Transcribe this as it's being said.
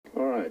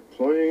All right,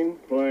 plane.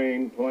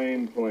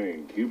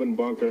 Cuban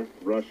bunker,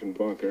 Russian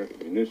bunker,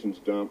 munitions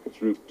dump,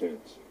 troop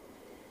tents.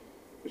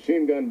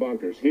 Machine gun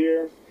bunkers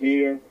here,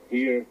 and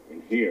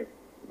here.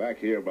 Back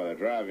here by the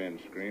drive-in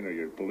screen are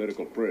your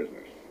political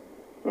prisoners.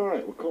 All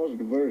right, we'll cause a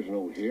diversion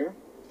over here.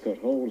 Cut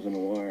holes in the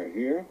wire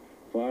here.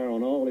 Fire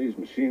on all these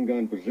machine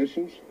gun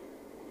positions.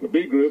 The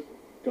B group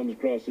comes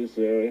across this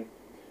area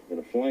in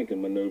a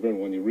flanking maneuver, and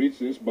when you reach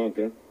this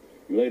bunker,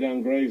 you lay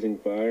down grazing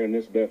fire in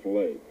this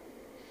defilade.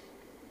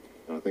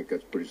 I think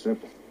that's pretty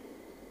simple.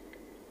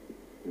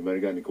 Anybody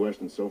got any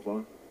questions so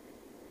far?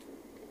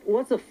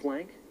 What's a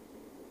flank?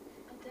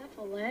 A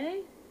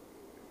defilade?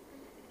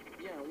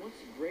 Yeah, what's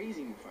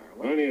grazing fire?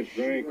 Plenty of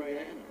drink. Right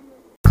at 'em?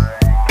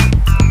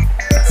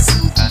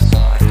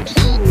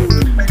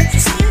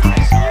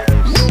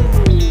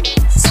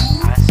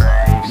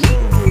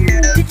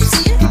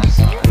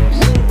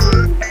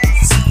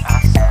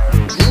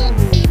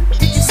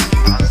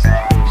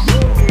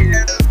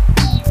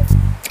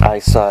 I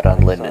saw it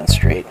on Linden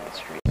Street.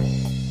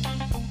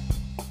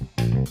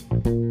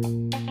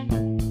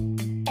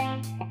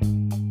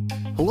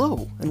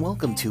 Hello, and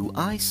welcome to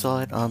I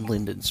Saw It on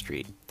Linden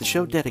Street, the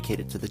show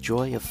dedicated to the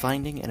joy of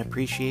finding and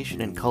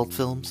appreciation in cult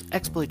films,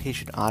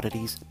 exploitation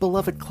oddities,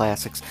 beloved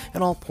classics,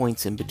 and all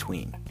points in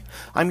between.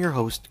 I'm your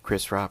host,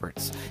 Chris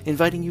Roberts,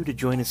 inviting you to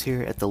join us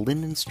here at the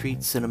Linden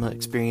Street Cinema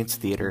Experience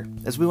Theater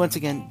as we once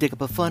again dig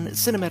up a fun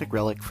cinematic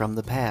relic from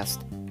the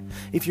past.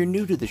 If you're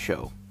new to the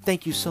show,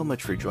 thank you so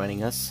much for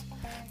joining us.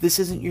 This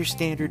isn't your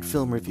standard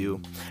film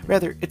review.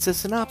 Rather, it's a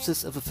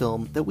synopsis of a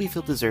film that we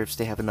feel deserves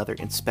to have another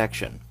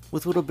inspection,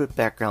 with a little bit of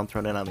background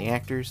thrown in on the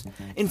actors,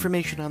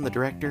 information on the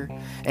director,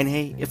 and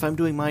hey, if I'm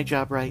doing my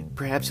job right,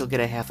 perhaps you'll get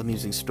a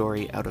half-amusing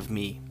story out of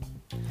me.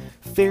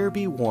 Fair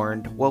be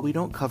warned, while we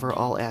don't cover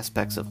all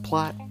aspects of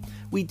plot,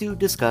 we do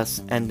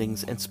discuss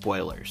endings and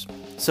spoilers.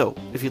 So,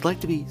 if you'd like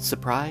to be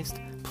surprised,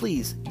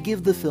 please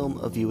give the film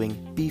a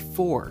viewing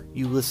before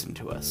you listen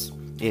to us.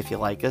 If you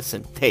like us,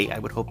 and hey, I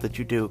would hope that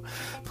you do,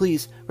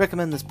 please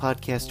recommend this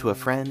podcast to a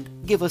friend,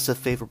 give us a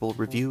favorable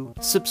review,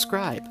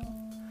 subscribe.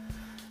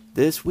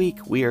 This week,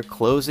 we are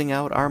closing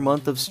out our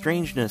month of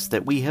strangeness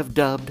that we have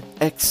dubbed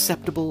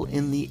Acceptable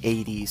in the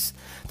 80s.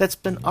 That's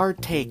been our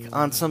take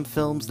on some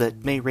films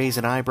that may raise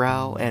an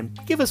eyebrow and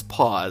give us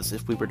pause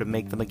if we were to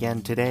make them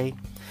again today.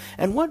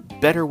 And what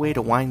better way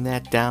to wind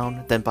that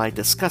down than by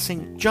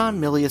discussing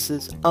John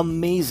Milius's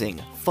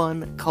amazing,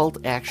 fun,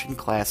 cult action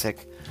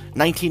classic,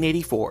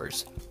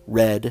 1984's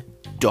Red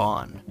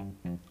Dawn.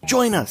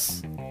 Join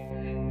us!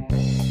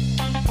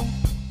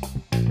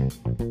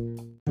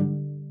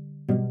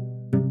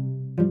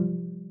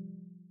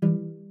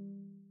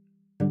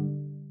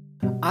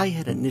 I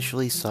had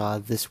initially saw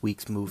this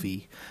week's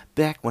movie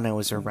back when I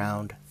was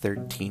around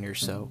 13 or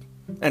so,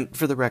 and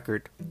for the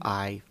record,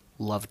 I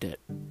loved it.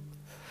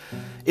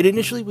 It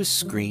initially was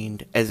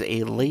screened as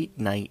a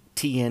late-night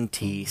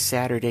TNT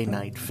Saturday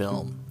night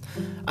film.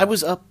 I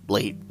was up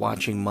late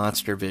watching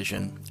Monster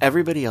Vision.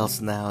 Everybody else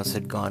in the house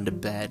had gone to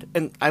bed,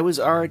 and I was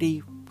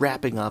already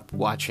wrapping up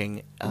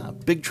watching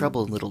Big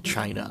Trouble in Little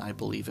China, I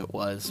believe it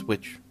was,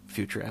 which,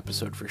 future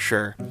episode for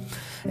sure.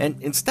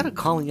 And instead of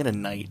calling it a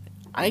night,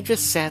 I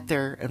just sat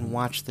there and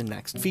watched the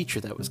next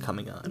feature that was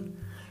coming on.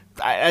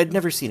 I'd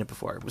never seen it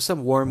before. It was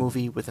some war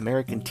movie with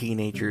American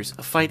teenagers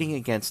fighting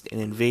against an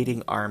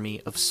invading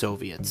army of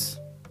Soviets.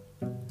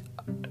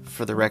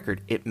 For the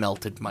record, it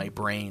melted my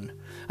brain.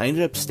 I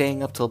ended up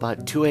staying up till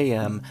about 2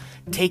 a.m.,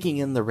 taking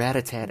in the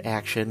rat-a-tat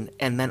action,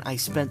 and then I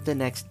spent the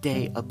next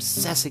day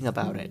obsessing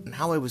about it and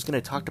how I was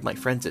going to talk to my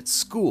friends at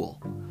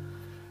school.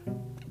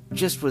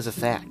 Just was a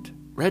fact.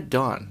 Red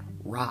Dawn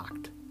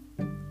rocked.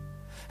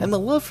 And the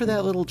love for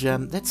that little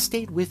gem, that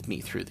stayed with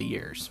me through the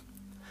years.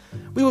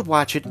 We would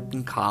watch it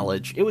in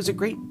college. It was a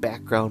great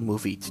background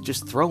movie to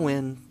just throw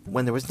in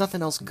when there was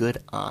nothing else good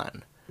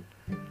on.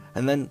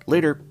 And then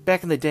later,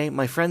 back in the day,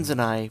 my friends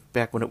and I,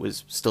 back when it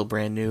was still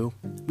brand new,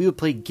 we would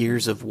play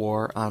Gears of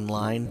War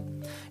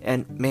online.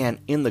 And man,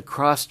 in the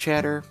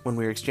cross-chatter, when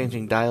we were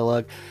exchanging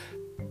dialogue,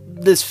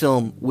 this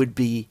film would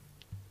be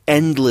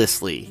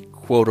endlessly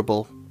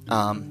quotable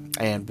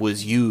and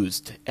was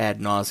used ad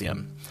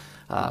nauseum.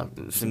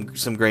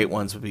 Some great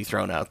ones would be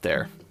thrown out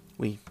there.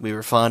 We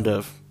were fond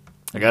of,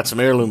 I got some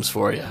heirlooms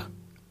for you.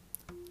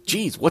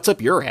 Geez, what's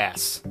up your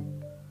ass?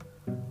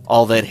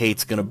 All that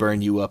hate's gonna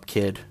burn you up,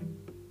 kid.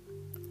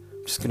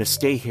 I'm just gonna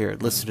stay here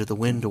and listen to the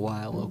wind a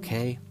while,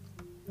 okay?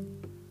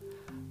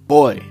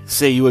 Boy,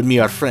 say you and me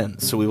are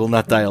friends, so we will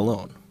not die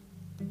alone.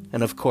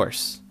 And of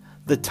course,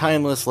 the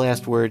timeless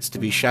last words to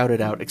be shouted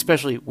out,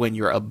 especially when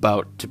you're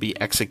about to be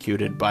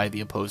executed by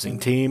the opposing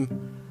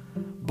team.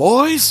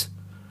 Boys,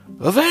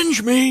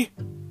 avenge me!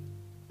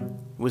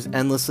 Was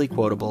endlessly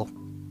quotable,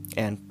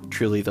 and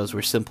truly those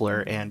were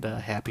simpler and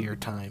happier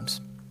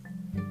times.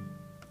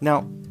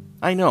 Now,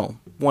 I know,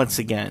 once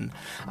again,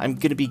 I'm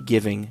going to be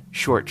giving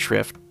short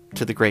shrift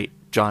to the great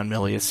John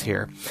Milius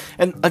here.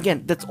 And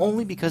again, that's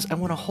only because I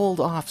want to hold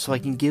off so I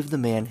can give the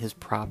man his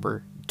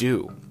proper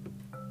due.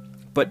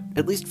 But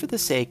at least for the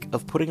sake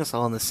of putting us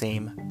all on the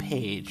same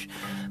page,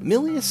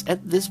 Milius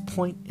at this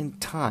point in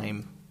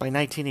time by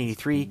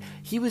 1983,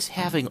 he was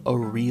having a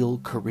real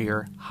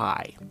career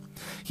high.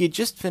 He had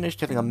just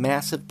finished having a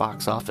massive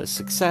box office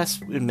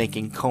success in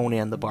making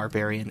Conan the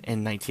Barbarian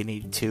in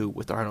 1982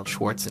 with Arnold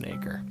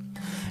Schwarzenegger.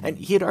 And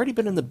he had already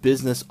been in the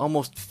business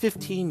almost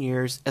 15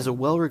 years as a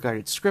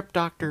well-regarded script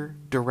doctor,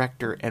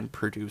 director, and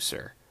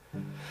producer.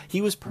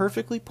 He was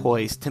perfectly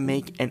poised to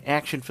make an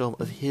action film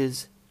of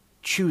his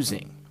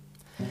choosing.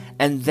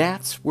 And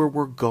that's where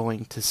we're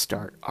going to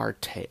start our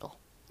tale.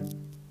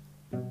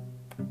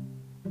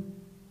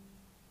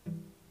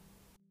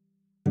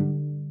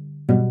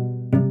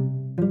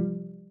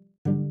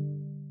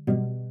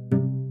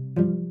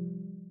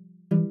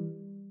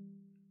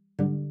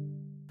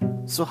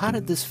 So how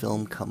did this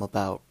film come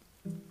about?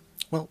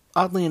 Well,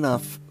 oddly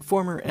enough,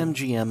 former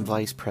MGM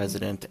vice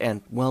president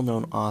and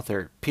well-known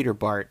author Peter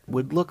Bart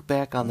would look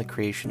back on the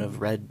creation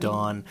of Red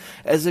Dawn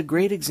as a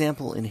great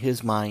example in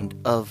his mind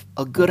of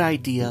a good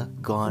idea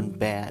gone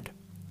bad.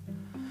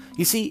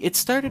 You see, it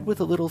started with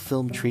a little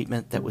film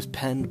treatment that was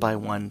penned by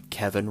one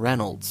Kevin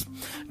Reynolds,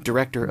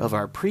 director of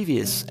our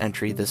previous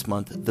entry this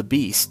month, The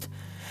Beast,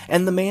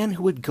 and the man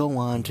who would go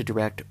on to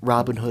direct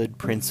Robin Hood,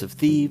 Prince of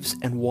Thieves,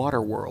 and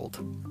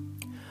Waterworld.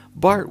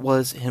 Bart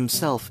was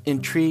himself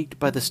intrigued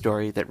by the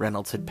story that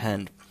Reynolds had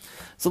penned.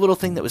 It's a little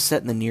thing that was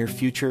set in the near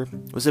future.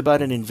 It was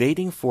about an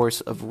invading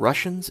force of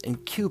Russians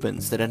and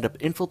Cubans that end up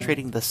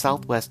infiltrating the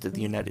southwest of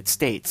the United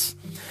States,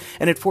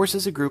 and it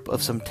forces a group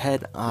of some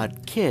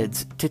Ted-odd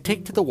kids to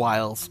take to the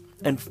wilds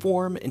and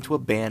form into a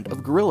band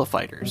of guerrilla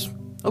fighters.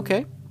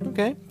 Okay,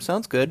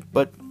 sounds good,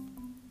 but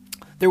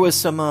there was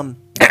some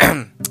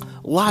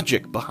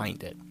logic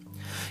behind it.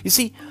 You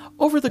see,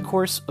 over the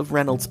course of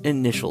Reynolds'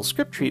 initial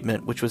script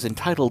treatment, which was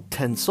entitled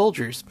 10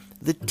 Soldiers,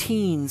 the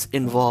teens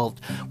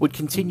involved would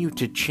continue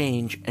to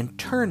change and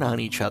turn on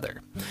each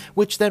other,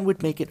 which then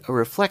would make it a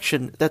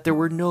reflection that there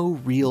were no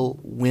real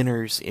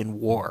winners in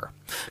war,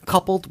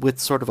 coupled with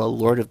sort of a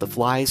Lord of the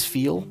Flies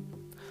feel.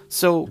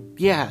 So,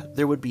 yeah,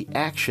 there would be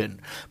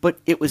action, but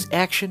it was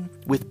action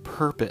with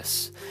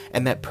purpose,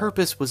 and that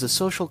purpose was a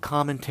social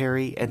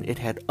commentary, and it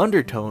had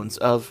undertones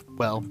of,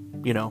 well,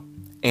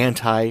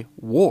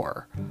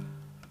 anti-war.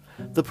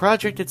 The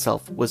project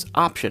itself was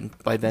optioned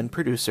by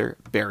then-producer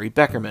Barry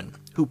Beckerman,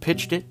 who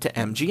pitched it to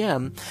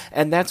MGM,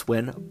 and that's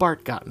when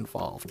Bart got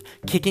involved,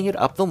 kicking it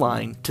up the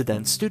line to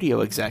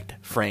then-studio exec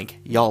Frank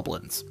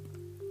Yablans.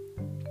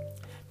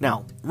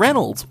 Now,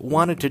 Reynolds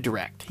wanted to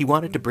direct. He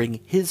wanted to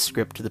bring his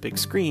script to the big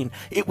screen.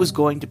 It was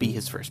going to be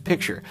his first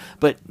picture,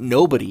 but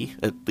nobody,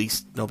 at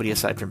least nobody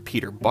aside from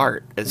Peter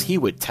Bart, as he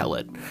would tell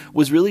it,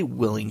 was really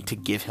willing to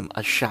give him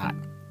a shot.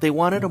 They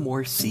wanted a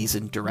more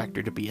seasoned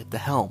director to be at the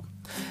helm.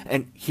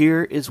 And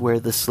here is where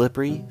the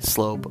slippery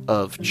slope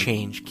of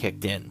change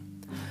kicked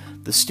in.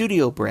 The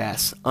studio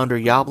brass under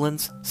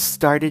Yablans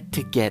started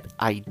to get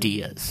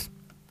ideas.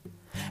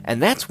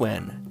 And that's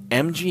when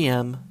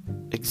MGM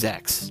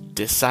execs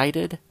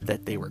decided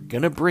that they were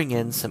going to bring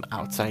in some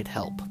outside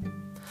help.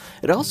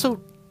 It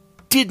also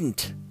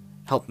didn't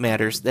help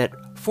matters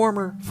that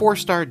former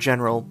four-star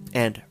general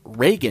and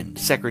Reagan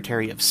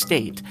Secretary of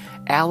State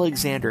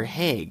Alexander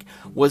Haig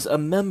was a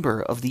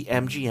member of the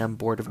MGM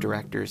board of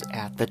directors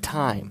at the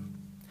time.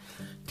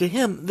 To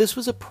him, this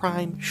was a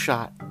prime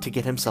shot to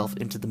get himself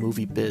into the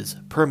movie biz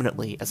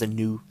permanently as a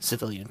new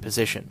civilian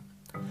position.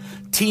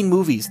 Teen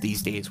movies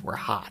these days were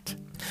hot.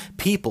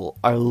 People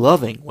are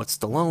loving what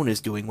Stallone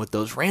is doing with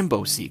those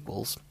Rambo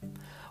sequels.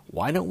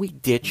 Why don't we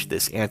ditch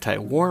this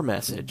anti-war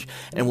message,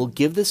 and we'll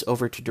give this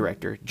over to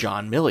director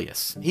John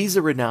Milius? He's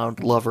a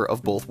renowned lover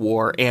of both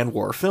war and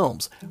war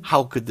films.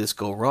 How could this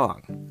go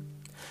wrong?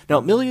 Now,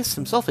 Milius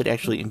himself had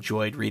actually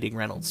enjoyed reading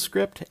Reynolds'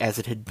 script as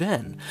it had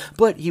been,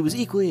 but he was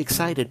equally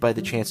excited by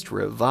the chance to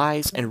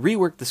revise and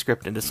rework the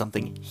script into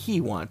something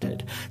he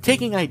wanted,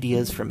 taking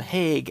ideas from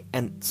Haig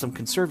and some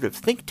conservative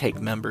think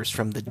tank members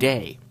from the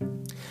day.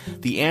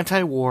 The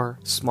anti-war,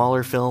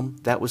 smaller film,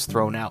 that was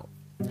thrown out.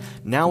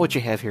 Now what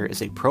you have here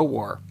is a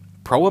pro-war,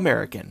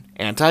 pro-American,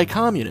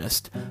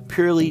 anti-communist,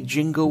 purely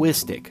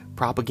jingoistic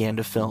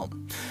propaganda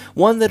film.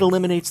 One that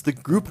eliminates the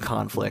group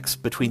conflicts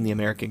between the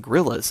American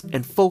guerrillas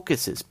and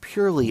focuses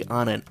purely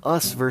on an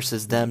us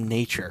versus them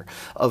nature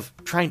of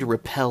trying to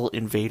repel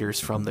invaders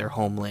from their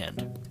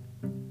homeland.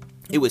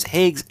 It was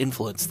Haig's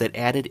influence that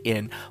added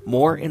in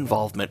more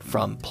involvement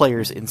from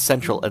players in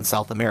Central and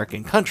South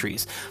American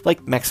countries,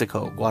 like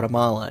Mexico,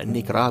 Guatemala, and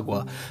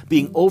Nicaragua,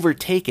 being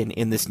overtaken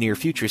in this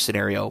near-future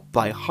scenario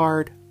by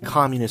hard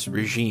communist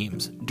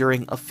regimes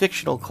during a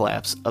fictional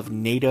collapse of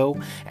NATO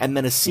and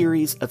then a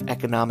series of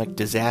economic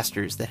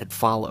disasters that had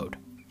followed.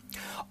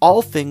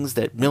 All things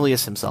that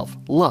Milius himself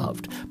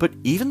loved, but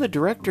even the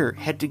director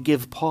had to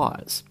give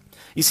pause.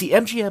 You see,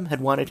 MGM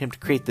had wanted him to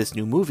create this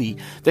new movie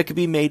that could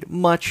be made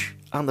much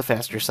on the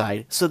faster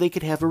side so they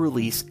could have a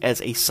release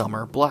as a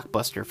summer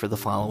blockbuster for the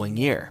following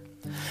year.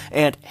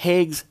 And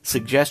Haig's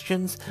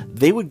suggestions,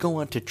 they would go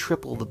on to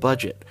triple the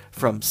budget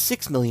from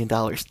 $6 million to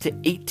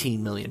 $18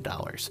 million,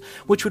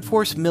 which would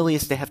force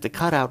Milius to have to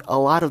cut out a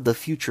lot of the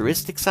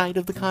futuristic side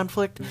of the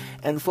conflict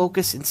and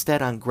focus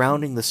instead on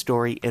grounding the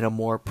story in a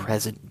more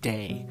present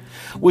day,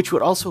 which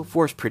would also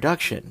force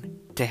production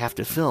to have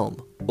to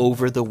film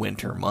over the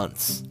winter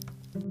months.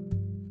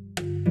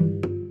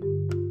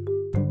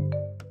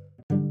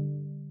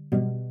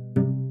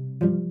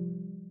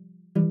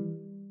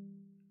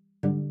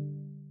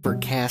 For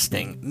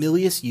casting,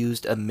 Milius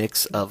used a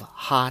mix of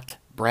hot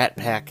Brat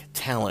Pack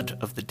talent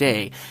of the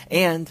day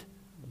and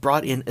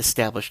brought in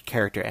established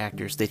character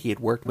actors that he had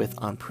worked with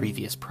on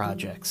previous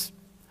projects.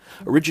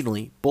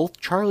 Originally,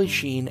 both Charlie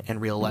Sheen and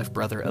real-life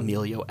brother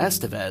Emilio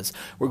Estevez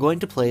were going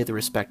to play the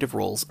respective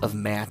roles of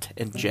Matt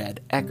and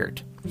Jed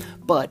Eckert,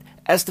 but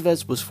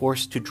Estevez was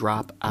forced to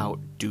drop out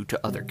due to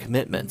other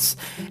commitments,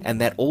 and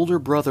that older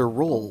brother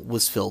role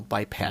was filled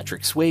by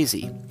Patrick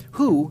Swayze,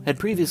 who had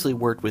previously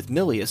worked with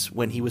Milius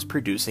when he was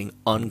producing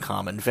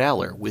Uncommon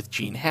Valor with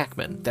Gene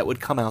Hackman, that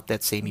would come out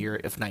that same year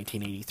of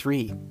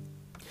 1983.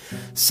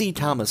 C.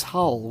 Thomas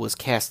Howell was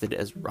casted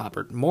as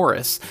Robert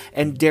Morris,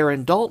 and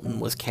Darren Dalton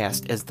was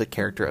cast as the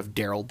character of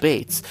Daryl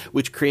Bates,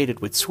 which created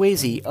with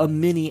Swayze a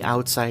mini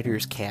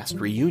Outsiders cast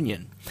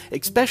reunion,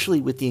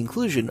 especially with the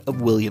inclusion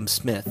of William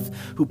Smith,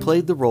 who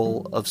played the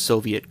role of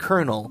Soviet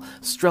Colonel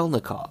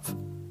Strelnikov.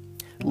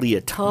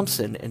 Leah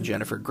Thompson and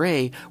Jennifer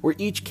Grey were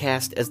each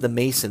cast as the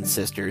Mason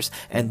sisters,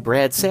 and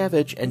Brad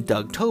Savage and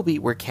Doug Toby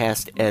were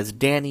cast as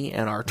Danny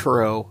and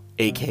Arturo,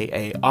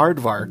 aka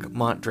Aardvark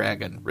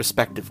Montdragon,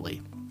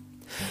 respectively.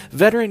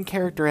 Veteran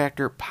character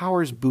actor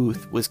Powers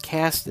Booth was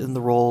cast in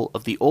the role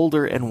of the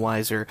older and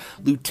wiser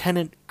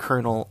Lieutenant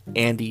Colonel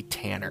Andy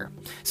Tanner.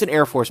 He's an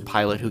Air Force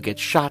pilot who gets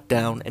shot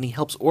down, and he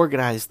helps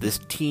organize this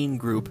teen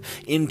group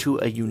into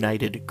a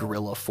united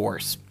guerrilla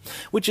force.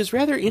 Which is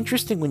rather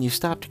interesting when you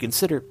stop to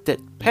consider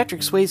that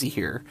Patrick Swayze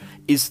here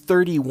is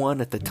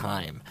 31 at the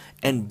time,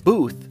 and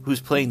Booth,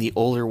 who's playing the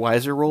older,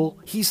 wiser role,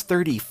 he's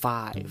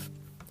 35.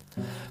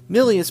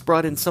 Milius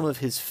brought in some of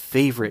his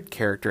favorite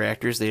character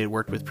actors they had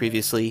worked with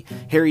previously,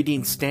 Harry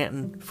Dean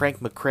Stanton, Frank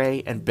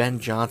McRae, and Ben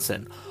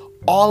Johnson,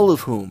 all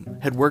of whom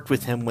had worked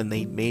with him when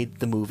they made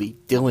the movie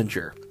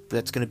Dillinger.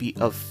 That's going to be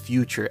a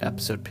future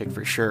episode pick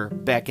for sure,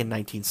 back in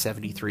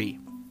 1973.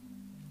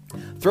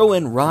 Throw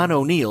in Ron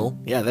O'Neal,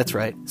 yeah, that's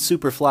right,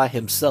 Superfly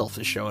himself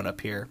is showing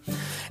up here,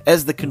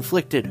 as the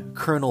conflicted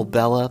Colonel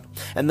Bella,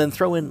 and then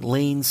throw in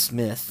Lane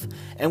Smith,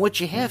 and what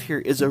you have here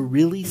is a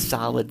really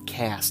solid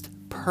cast,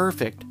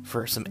 perfect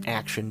for some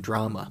action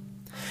drama.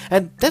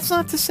 And that's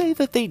not to say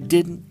that they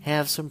didn't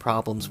have some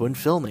problems when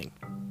filming.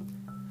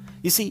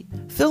 You see,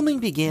 filming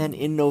began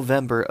in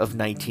November of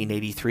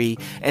 1983,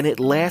 and it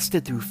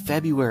lasted through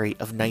February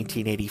of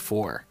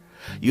 1984.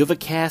 You have a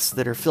cast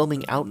that are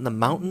filming out in the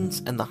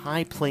mountains and the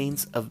high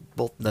plains of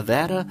both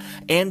Nevada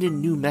and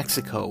in New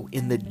Mexico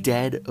in the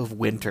dead of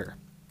winter.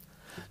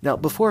 Now,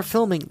 before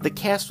filming, the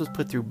cast was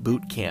put through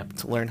boot camp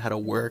to learn how to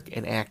work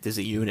and act as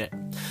a unit,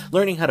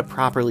 learning how to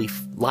properly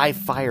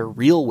live-fire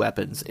real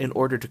weapons in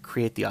order to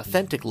create the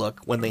authentic look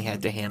when they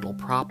had to handle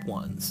prop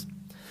ones.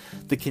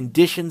 The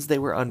conditions they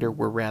were under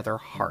were rather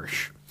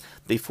harsh.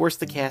 They forced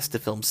the cast to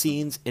film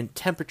scenes in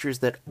temperatures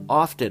that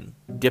often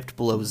dipped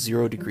below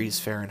 0 degrees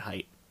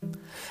Fahrenheit.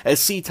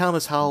 As C.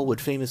 Thomas Howell would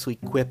famously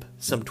quip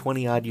some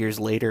 20-odd years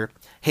later,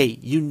 hey,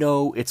 you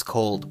know it's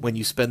cold when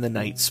you spend the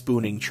night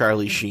spooning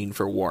Charlie Sheen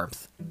for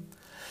warmth.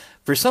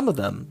 For some of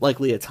them,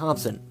 like Leah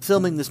Thompson,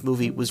 filming this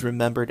movie was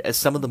remembered as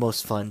some of the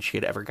most fun she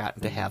had ever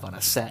gotten to have on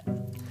a set.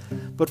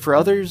 But for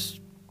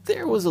others,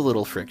 there was a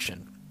little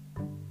friction.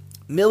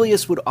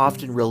 Milius would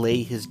often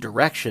relay his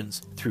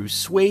directions through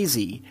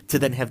Swayze to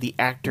then have the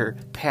actor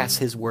pass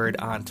his word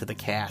on to the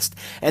cast,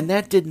 and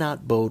that did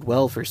not bode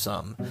well for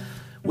some,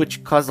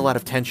 which caused a lot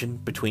of tension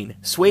between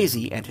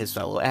Swayze and his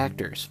fellow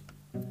actors.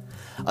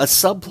 A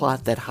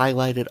subplot that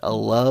highlighted a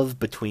love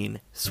between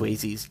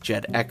Swayze's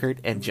Jed Eckert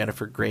and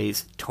Jennifer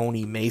Grey's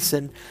Tony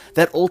Mason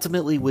that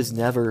ultimately was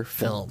never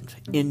filmed,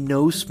 in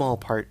no small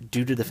part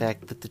due to the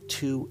fact that the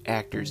two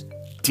actors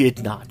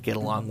did not get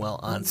along well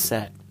on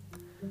set.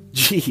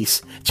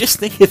 Jeez, just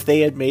think if they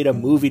had made a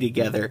movie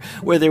together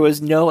where there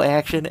was no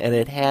action and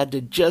it had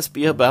to just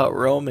be about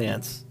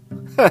romance.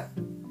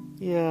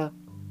 Yeah.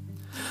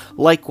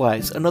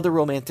 Likewise, another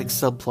romantic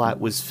subplot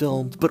was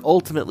filmed, but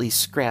ultimately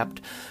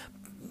scrapped.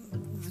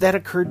 That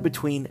occurred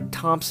between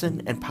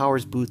Thompson and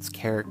Powers Booth's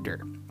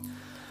character.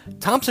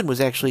 Thompson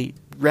was actually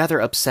rather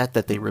upset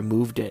that they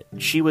removed it.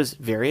 She was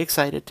very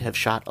excited to have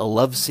shot a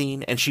love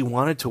scene, and she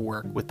wanted to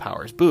work with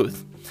Powers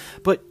Booth.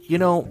 But, you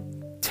know,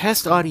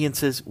 test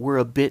audiences were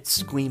a bit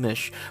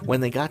squeamish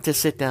when they got to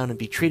sit down and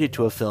be treated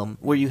to a film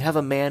where you have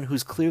a man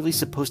who's clearly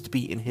supposed to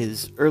be in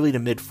his early to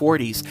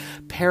mid-40s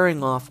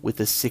pairing off with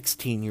a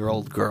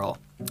 16-year-old girl.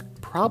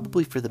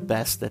 Probably for the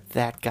best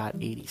that got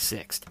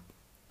 86'd.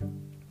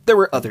 There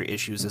were other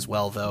issues as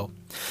well, though.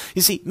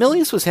 You see,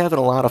 Milius was having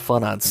a lot of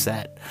fun on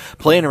set,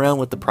 playing around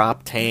with the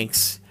prop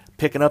tanks,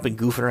 picking up and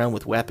goofing around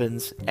with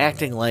weapons,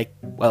 acting like,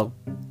 well,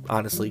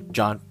 honestly,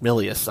 John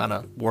Milius on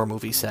a war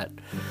movie set.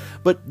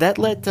 But that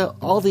led to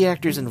all the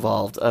actors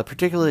involved,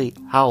 particularly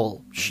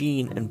Howell,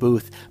 Sheen, and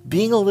Booth,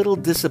 being a little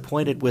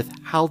disappointed with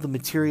how the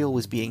material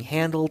was being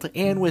handled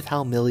and with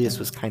how Milius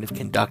was kind of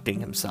conducting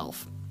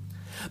himself.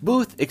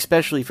 Booth,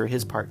 especially for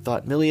his part,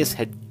 thought Milius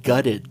had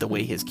gutted the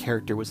way his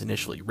character was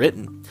initially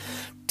written,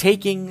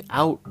 taking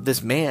out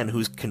this man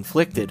who's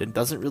conflicted and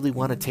doesn't really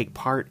want to take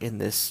part in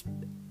this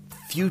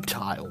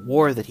futile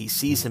war that he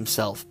sees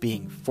himself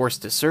being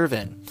forced to serve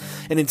in,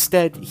 and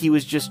instead he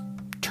was just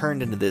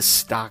turned into this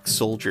stock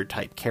soldier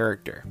type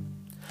character.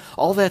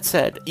 All that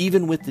said,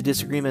 even with the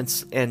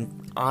disagreements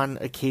and on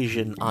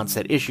occasion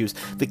on-set issues,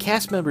 the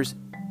cast members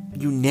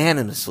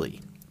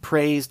unanimously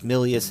praised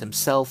Milius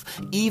himself,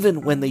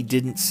 even when they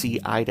didn't see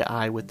eye to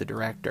eye with the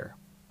director.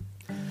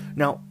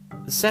 Now,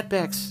 the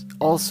setbacks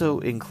also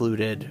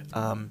included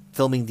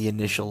filming the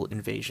initial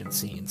invasion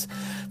scenes.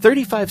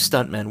 35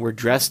 stuntmen were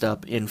dressed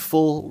up in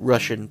full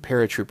Russian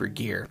paratrooper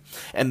gear,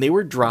 and they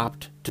were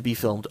dropped to be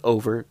filmed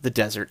over the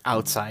desert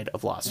outside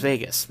of Las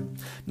Vegas.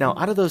 Now,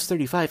 out of those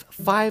 35,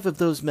 5 of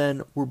those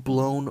men were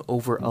blown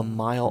over a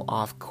mile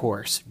off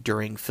course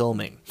during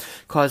filming,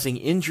 causing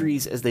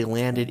injuries as they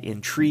landed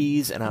in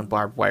trees and on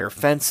barbed wire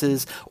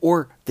fences,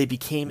 or they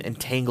became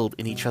entangled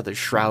in each other's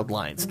shroud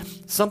lines,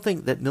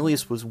 something that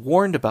Milius was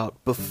warned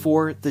about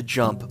before the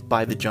jump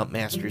by the jump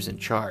masters in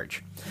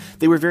charge.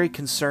 They were very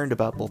concerned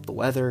about both the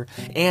weather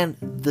and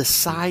the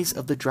size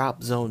of the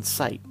drop zone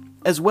site,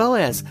 as well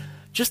as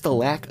just the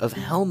lack of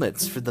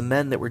helmets for the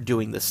men that were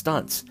doing the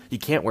stunts. You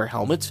can't wear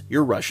helmets,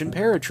 you're Russian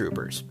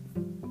paratroopers.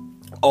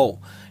 Oh,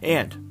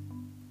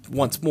 and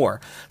once more,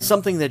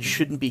 something that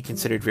shouldn't be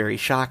considered very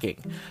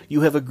shocking.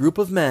 You have a group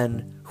of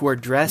men who are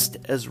dressed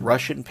as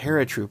Russian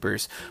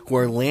paratroopers who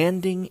are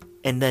landing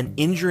and then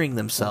injuring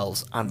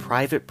themselves on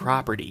private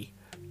property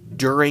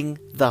during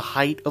the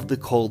height of the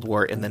Cold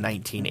War in the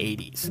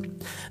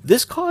 1980s.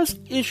 This caused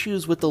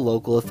issues with the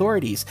local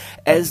authorities,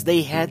 as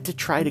they had to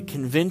try to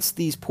convince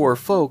these poor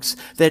folks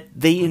that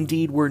they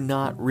indeed were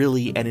not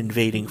really an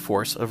invading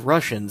force of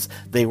Russians,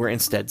 they were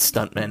instead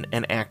stuntmen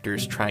and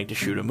actors trying to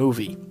shoot a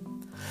movie.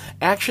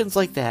 Actions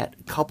like that,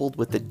 coupled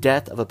with the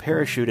death of a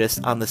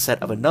parachutist on the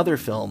set of another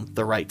film,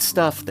 The Right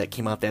Stuff, that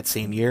came out that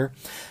same year,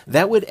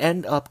 that would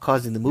end up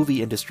causing the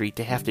movie industry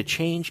to have to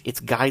change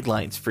its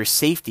guidelines for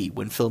safety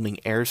when filming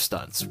air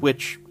stunts,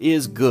 which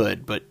is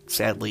good, but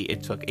sadly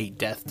it took a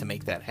death to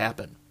make that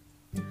happen.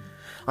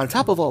 On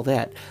top of all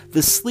that,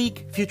 the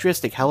sleek,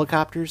 futuristic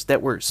helicopters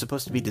that were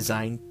supposed to be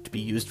designed to be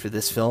used for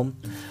this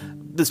film,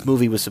 this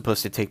movie was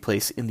supposed to take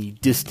place in the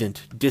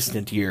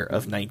distant year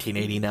of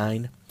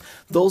 1989,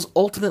 those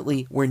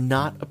ultimately were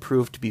not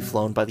approved to be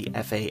flown by the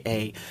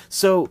FAA,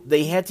 so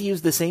they had to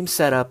use the same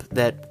setup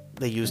that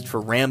they used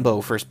for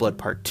Rambo First Blood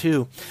Part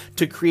 2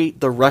 to create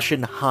the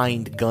Russian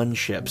Hind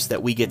gunships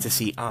that we get to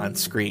see on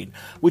screen,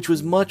 which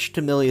was much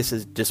to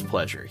Milius's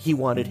displeasure. He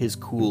wanted his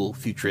cool,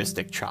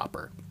 futuristic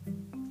chopper.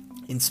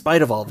 In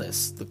spite of all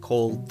this, the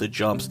cold, the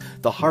jumps,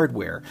 the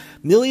hardware,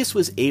 Milius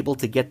was able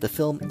to get the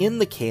film in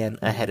the can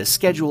ahead of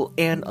schedule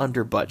and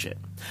under budget.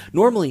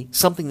 Normally,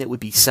 something that would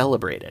be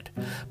celebrated.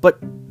 But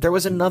there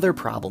was another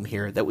problem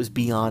here that was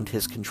beyond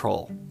his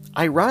control.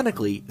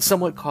 Ironically,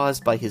 somewhat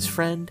caused by his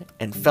friend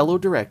and fellow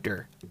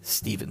director,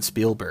 Steven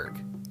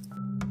Spielberg.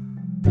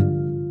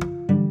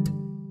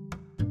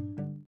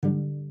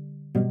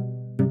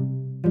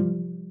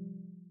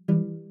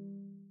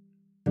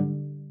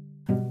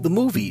 The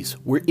movies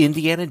were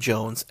Indiana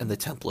Jones and the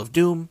Temple of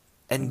Doom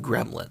and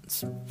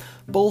Gremlins.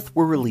 Both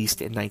were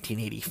released in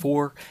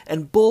 1984,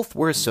 and both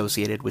were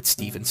associated with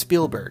Steven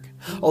Spielberg,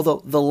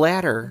 although the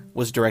latter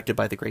was directed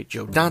by the great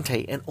Joe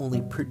Dante and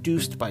only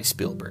produced by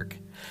Spielberg.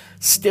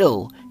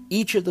 Still,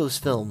 each of those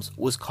films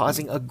was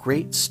causing a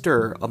great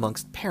stir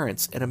amongst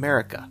parents in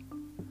America.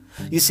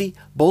 You see,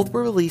 both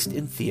were released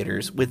in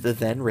theaters with the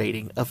then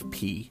rating of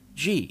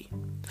PG,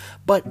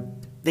 but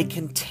they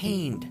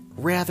contained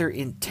rather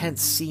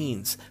intense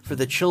scenes for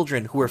the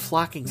children who were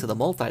flocking to the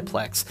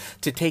multiplex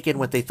to take in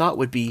what they thought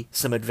would be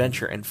some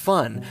adventure and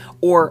fun,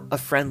 or a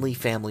friendly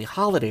family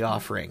holiday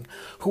offering,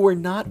 who were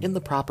not in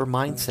the proper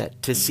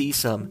mindset to see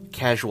some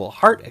casual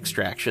heart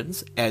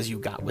extractions, as you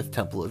got with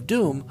Temple of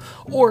Doom,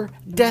 or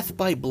death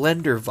by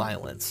blender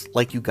violence,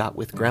 like you got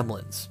with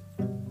Gremlins.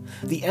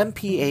 The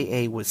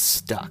MPAA was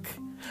stuck.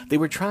 They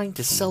were trying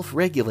to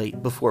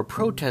self-regulate before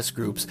protest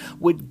groups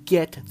would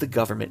get the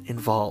government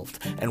involved.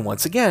 And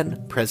once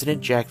again,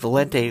 President Jack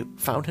Valente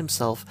found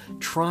himself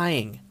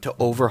trying to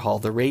overhaul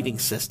the rating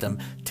system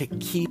to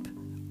keep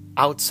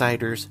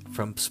outsiders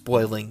from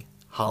spoiling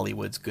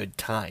Hollywood's good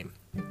time.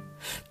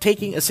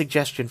 Taking a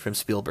suggestion from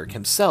Spielberg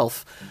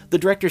himself, the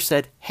director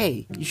said,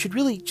 hey, you should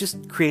really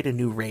just create a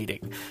new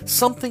rating.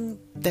 Something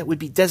that would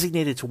be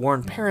designated to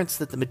warn parents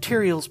that the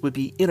materials would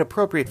be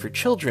inappropriate for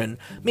children,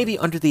 maybe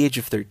under the age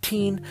of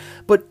 13,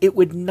 but it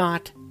would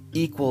not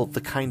equal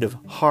the kind of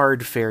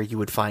hard fare you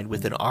would find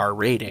with an R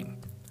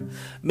rating.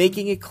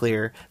 Making it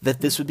clear that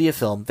this would be a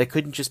film that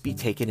couldn't just be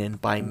taken in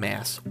by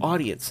mass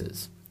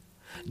audiences.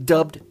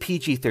 Dubbed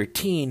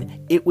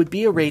PG-13, it would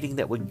be a rating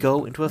that would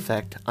go into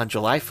effect on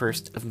July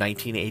 1st of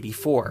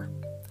 1984.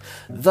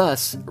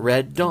 Thus,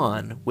 Red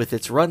Dawn, with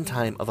its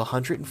runtime of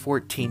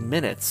 114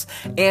 minutes,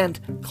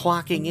 and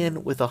clocking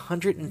in with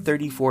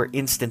 134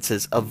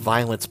 instances of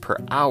violence per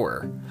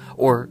hour,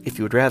 or, if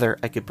you would rather,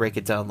 I could break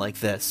it down like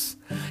this.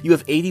 You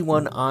have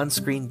 81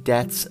 on-screen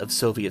deaths of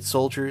Soviet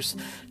soldiers,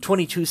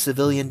 22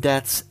 civilian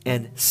deaths,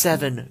 and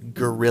 7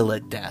 guerrilla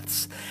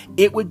deaths.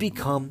 It would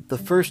become the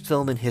first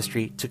film in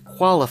history to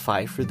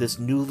qualify for this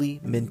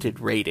newly minted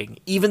rating,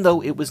 even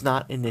though it was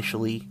not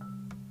initially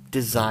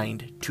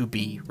designed to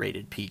be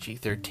rated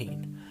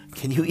PG-13.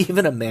 Can you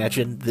even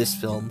imagine this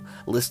film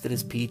listed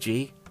as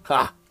PG?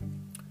 Ha!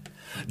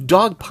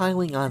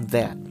 Dogpiling on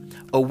that,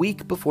 a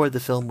week before the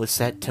film was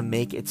set to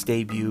make its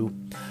debut,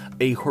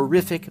 a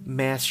horrific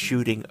mass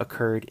shooting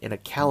occurred in a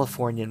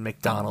Californian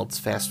McDonald's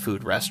fast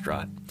food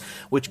restaurant,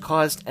 which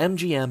caused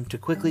MGM to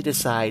quickly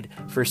decide,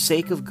 for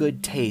sake of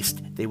good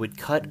taste, they would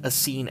cut a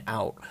scene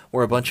out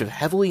where a bunch of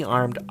heavily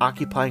armed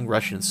occupying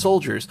Russian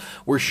soldiers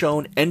were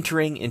shown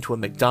entering into a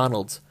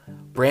McDonald's,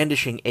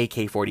 brandishing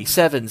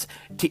AK-47s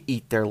to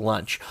eat their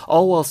lunch,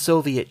 all while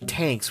Soviet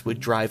tanks would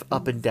drive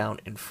up and down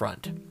in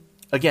front.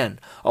 Again,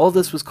 all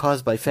this was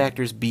caused by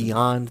factors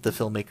beyond the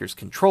filmmaker's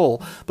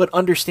control, but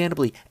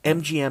understandably,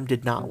 MGM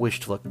did not wish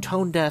to look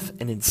tone-deaf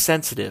and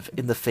insensitive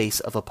in the face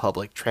of a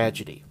public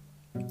tragedy.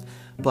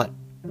 But,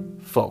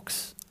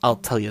 folks, I'll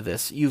tell you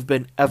this, you've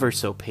been ever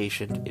so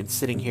patient in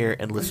sitting here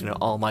and listening to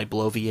all my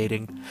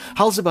bloviating.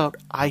 How's about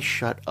I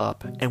shut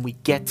up and we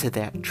get to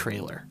that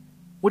trailer?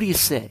 What do you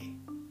say?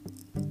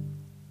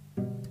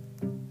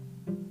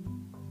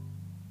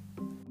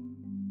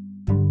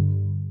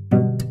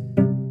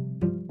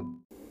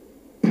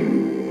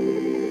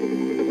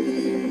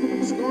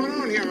 What's going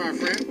on here, my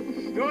friend?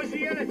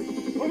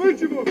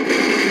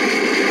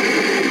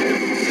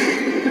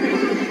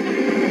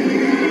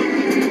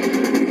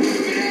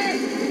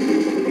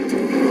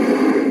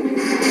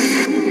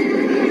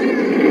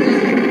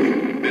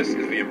 This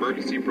is the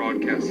emergency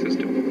broadcast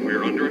system. We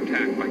are under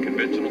attack by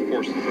conventional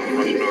forces of the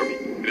Russian army.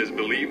 It is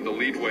believed the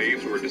lead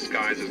waves were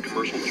disguised as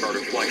commercial charter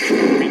flights.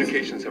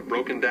 Communications have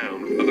broken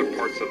down with other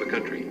parts of the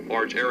country.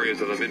 Large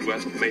areas of the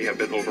Midwest may have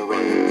been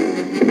overrun.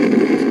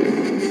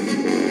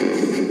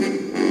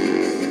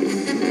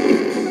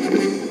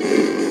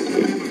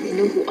 They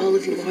know who all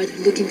of you are.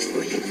 They're looking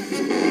for you.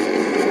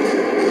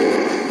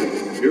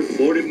 You're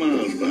 40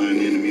 miles behind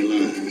enemy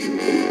lines.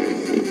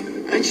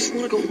 I just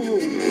want to go home.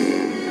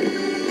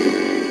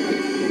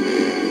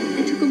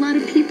 They took a lot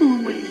of people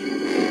away.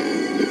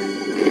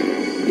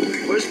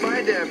 Where's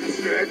my dad,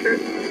 Mr. Eckert?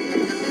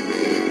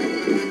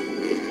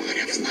 What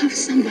if love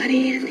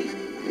somebody, Andy?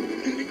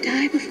 I'm gonna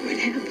die before it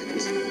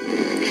happens.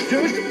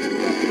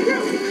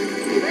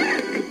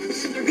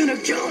 They're gonna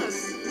kill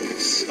us.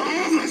 All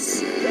of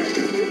us.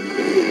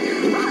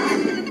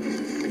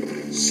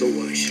 So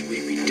why should we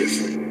be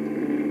different?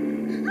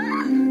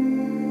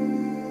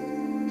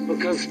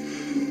 Because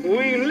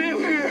we live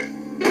here.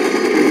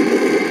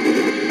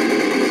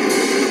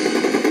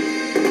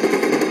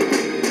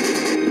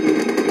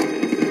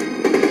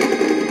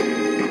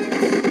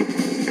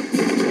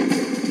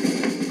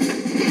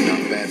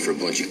 Not bad for a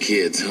bunch of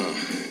kids, huh?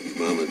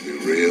 Mama'd be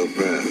real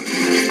proud.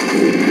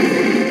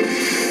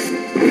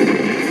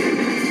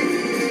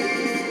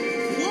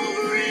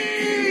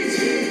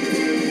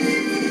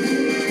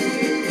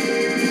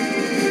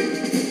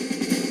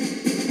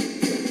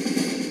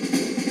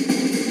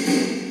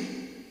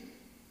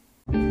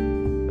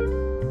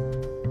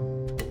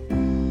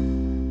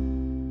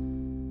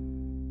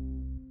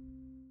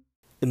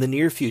 In the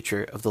near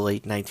future of the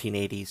late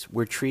 1980s,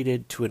 we're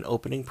treated to an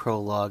opening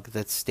prologue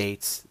that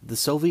states, the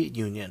Soviet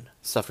Union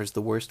suffers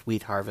the worst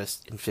wheat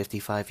harvest in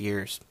 55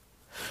 years.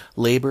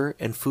 Labor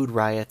and food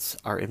riots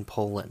are in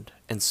Poland,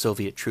 and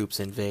Soviet troops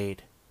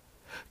invade.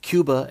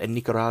 Cuba and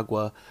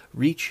Nicaragua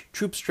reach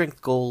troop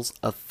strength goals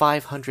of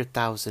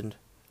 500,000,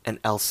 and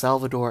El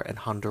Salvador and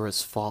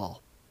Honduras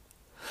fall.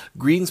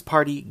 Green's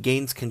party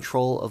gains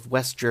control of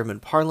West German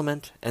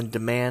parliament and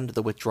demand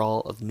the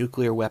withdrawal of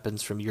nuclear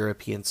weapons from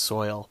European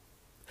soil.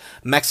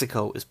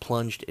 Mexico is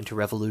plunged into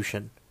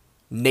revolution.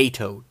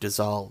 NATO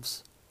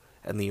dissolves.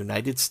 And the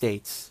United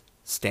States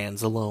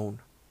stands alone.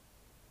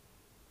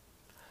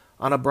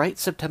 On a bright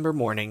September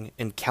morning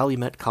in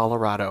Calumet,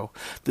 Colorado,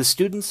 the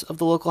students of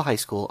the local high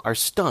school are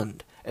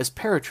stunned as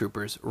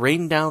paratroopers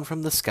rain down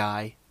from the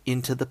sky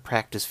into the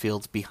practice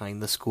fields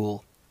behind the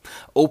school,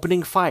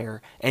 opening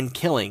fire and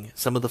killing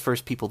some of the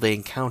first people they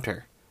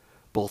encounter,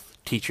 both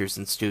teachers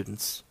and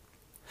students.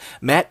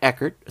 Matt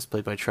Eckert, as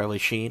played by Charlie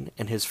Sheen,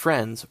 and his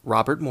friends,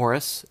 Robert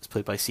Morris, as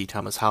played by C.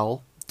 Thomas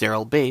Howell,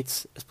 Daryl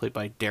Bates, as played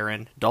by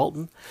Darren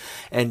Dalton,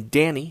 and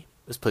Danny,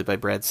 as played by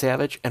Brad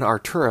Savage, and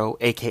Arturo,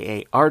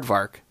 a.k.a.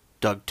 Aardvark,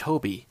 Doug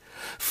Toby,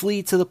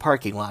 flee to the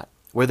parking lot,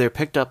 where they're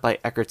picked up by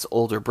Eckert's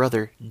older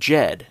brother,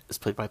 Jed, as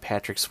played by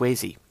Patrick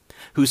Swayze,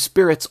 who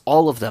spirits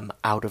all of them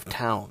out of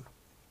town.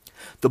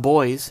 The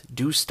boys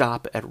do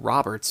stop at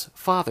Robert's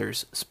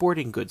father's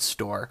sporting goods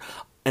store,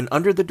 and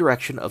under the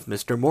direction of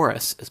Mr.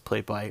 Morris, as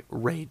played by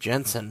Ray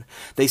Jensen,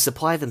 they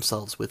supply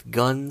themselves with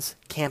guns,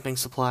 camping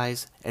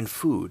supplies, and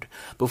food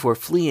before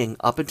fleeing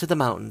up into the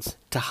mountains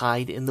to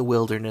hide in the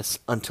wilderness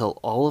until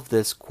all of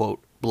this,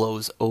 quote,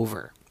 blows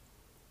over.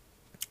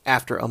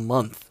 After a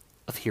month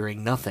of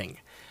hearing nothing,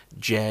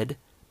 Jed,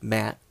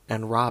 Matt,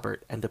 and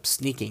Robert end up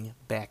sneaking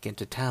back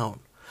into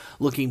town,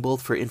 looking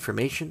both for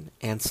information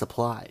and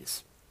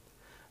supplies.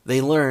 They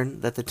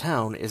learn that the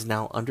town is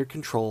now under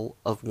control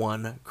of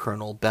one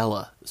Colonel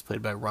Bella, as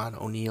played by Ron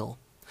O'Neal,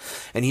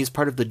 and he's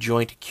part of the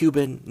joint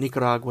Cuban,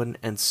 Nicaraguan,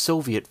 and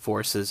Soviet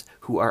forces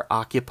who are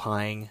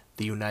occupying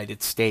the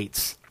United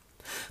States.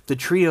 The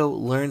trio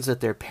learns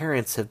that their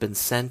parents have been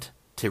sent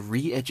to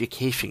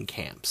re-education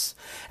camps,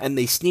 and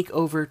they sneak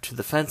over to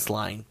the fence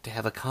line to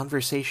have a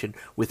conversation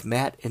with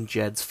Matt and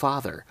Jed's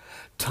father,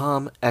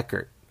 Tom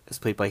Eckert, as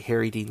played by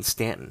Harry Dean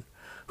Stanton,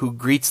 who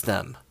greets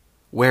them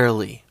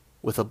warily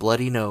with a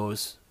bloody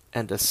nose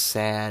and a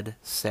sad,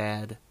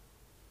 sad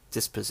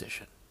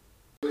disposition.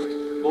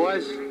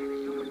 Boys?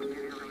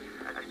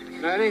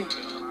 Matty?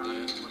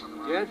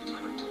 Jed?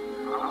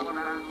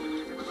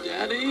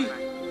 Daddy?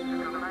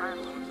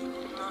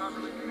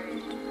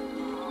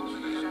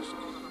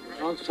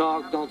 Don't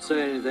talk, don't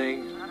say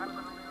anything.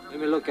 Let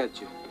me look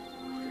at you.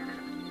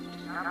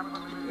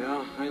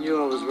 Yeah, I knew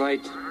I was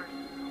right.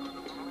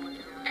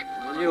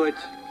 I knew it.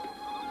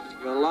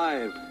 You're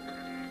alive.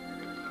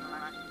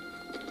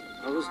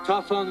 I was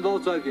tough on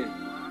both of you.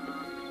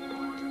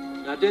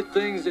 And I did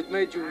things that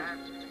made you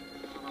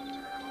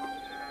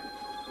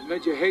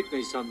hate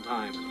me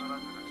sometime.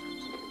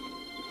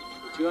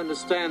 But you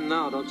understand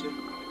now, don't you?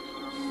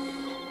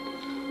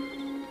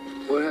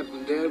 What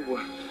happened, Dad?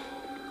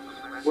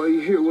 Why are you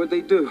here? What'd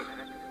they do?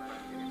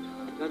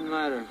 Doesn't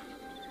matter.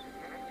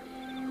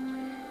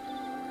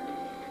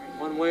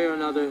 One way or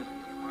another,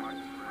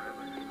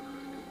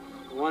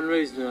 for one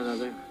reason or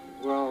another,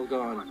 we're all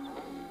gone.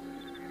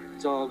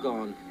 It's all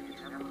gone.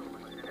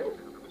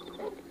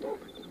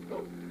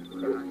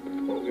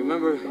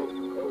 Remember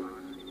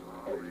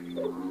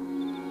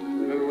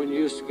when you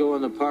used to go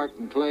in the park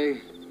and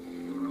play?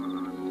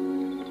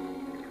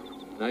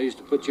 And I used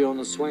to put you on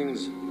the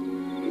swings.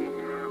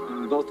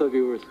 And both of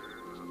you were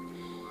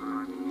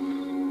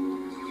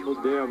so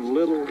damn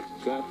little.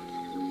 God.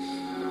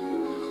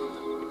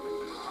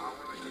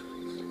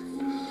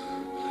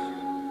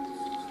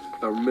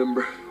 I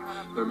remember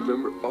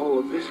all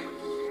of it.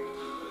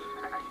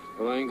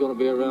 Well, I ain't gonna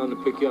be around to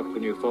pick you up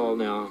when you fall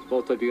now.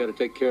 Both of you gotta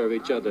take care of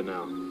each other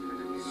now.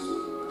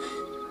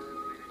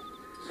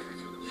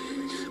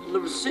 I'll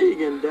never see you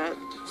again, Dad.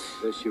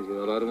 Yes, you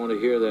will. I don't want to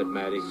hear that,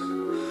 Matty.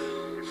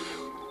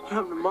 What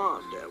happened to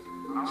Mom, Dad?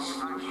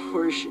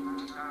 Where is she?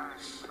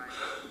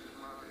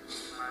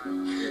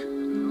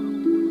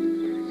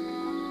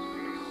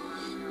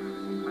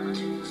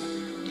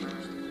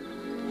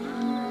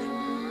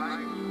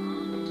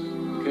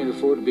 Can't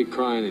afford to be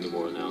crying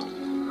anymore now.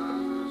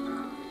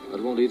 I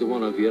don't want either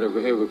one of you to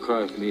ever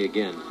cry for me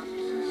again.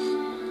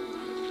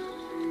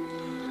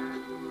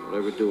 Don't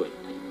ever do it.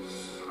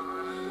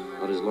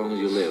 Not as long as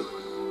you live.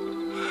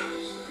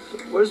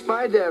 Where's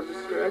my dad,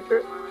 Mr.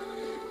 Eckert?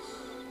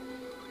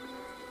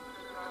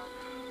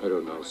 I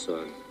don't know,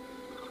 son.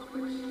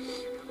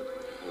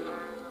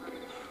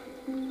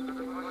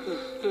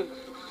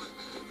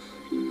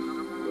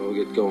 Go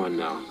get going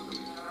now.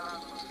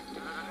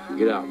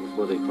 Get out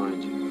before they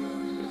find you.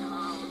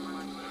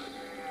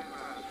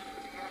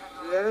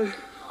 Dad?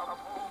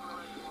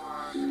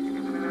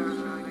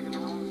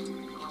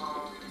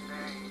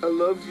 I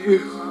love you.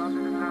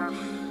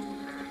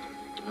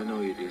 I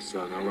know you do,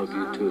 son. I love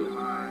you too.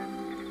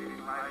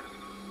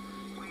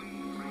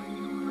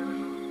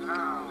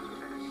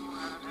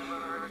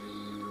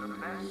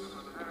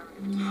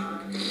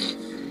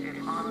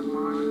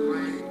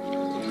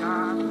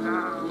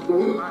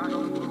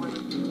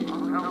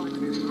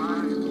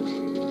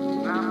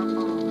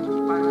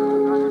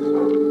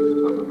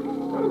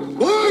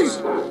 Boys!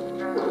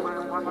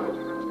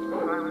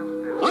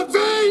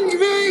 Avenge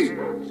me!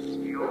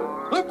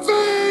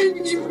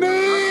 Avenge me!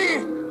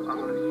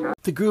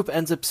 The group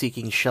ends up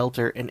seeking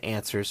shelter and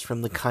answers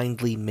from the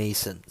kindly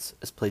Masons,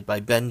 as played by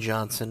Ben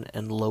Johnson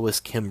and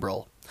Lois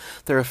Kimbrell.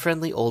 They're a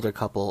friendly older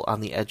couple on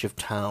the edge of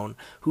town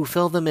who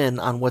fill them in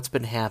on what's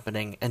been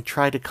happening and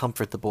try to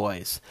comfort the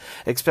boys,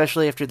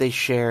 especially after they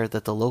share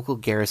that the local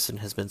garrison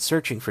has been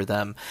searching for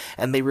them,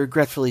 and they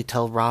regretfully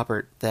tell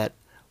Robert that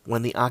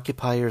when the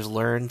occupiers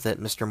learned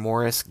that Mr.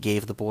 Morris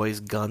gave the boys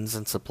guns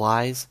and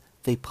supplies,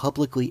 they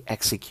publicly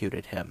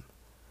executed him.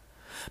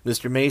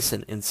 Mr.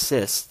 Mason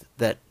insists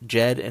that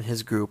Jed and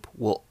his group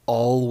will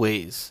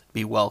always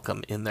be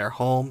welcome in their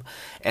home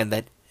and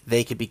that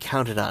they can be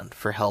counted on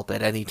for help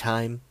at any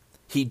time.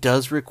 He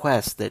does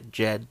request that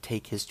Jed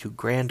take his two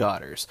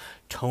granddaughters,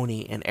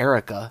 Tony and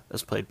Erica,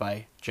 as played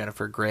by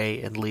Jennifer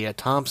Grey and Leah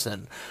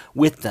Thompson,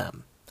 with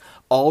them,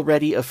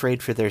 already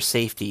afraid for their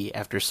safety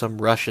after some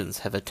Russians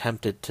have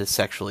attempted to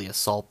sexually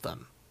assault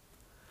them.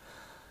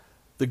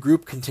 the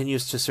group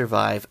continues to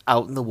survive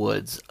out in the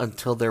woods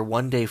until they're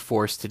one day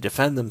forced to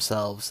defend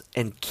themselves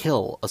and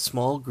kill a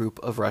small group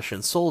of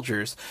Russian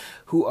soldiers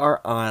who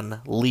are on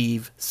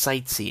leave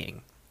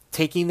sightseeing,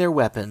 taking their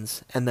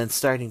weapons and then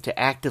starting to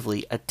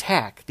actively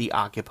attack the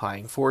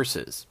occupying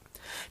forces,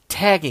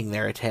 tagging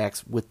their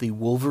attacks with the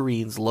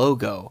Wolverines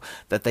logo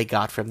that they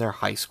got from their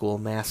high school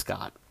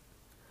mascot.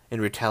 In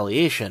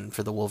retaliation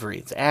for the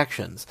Wolverines'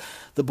 actions,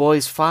 the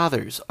boys'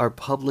 fathers are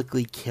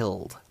publicly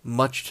killed,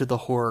 much to the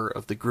horror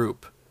of the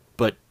group.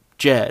 But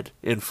Jed,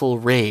 in full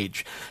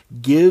rage,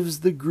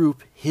 gives the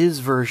group his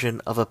version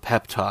of a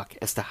pep talk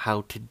as to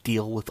how to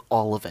deal with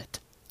all of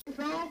it.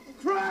 Don't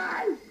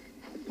cry!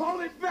 Pull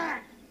it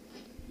back!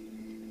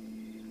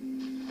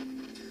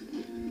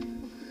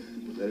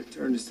 Let it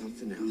turn to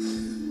something else.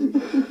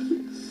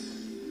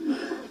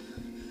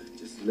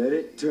 Just let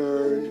it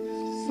turn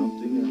to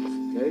something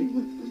else, okay?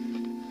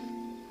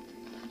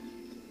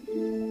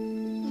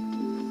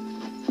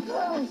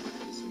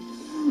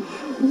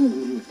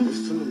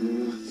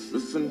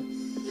 Listen.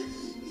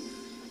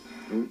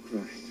 Don't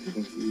cry.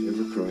 Don't you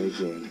ever cry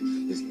again.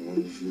 As long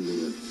as you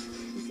live.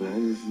 As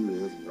long as you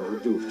live, never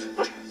do it.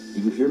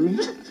 You hear me?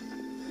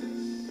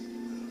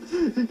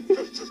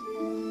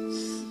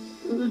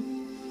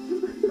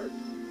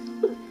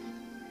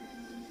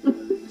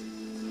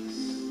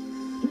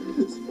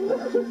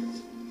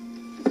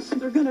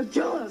 They're gonna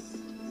kill us.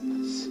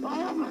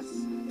 All of us.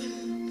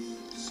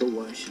 So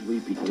why should we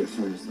be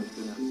different or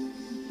something else?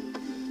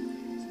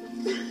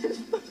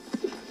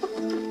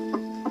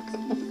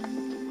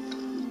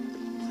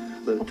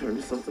 Let it turn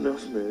to something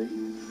else, Mary.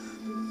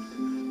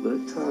 Let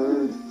it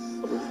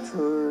turn. Let it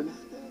turn.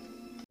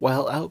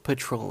 While out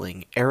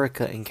patrolling,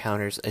 Erica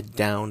encounters a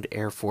downed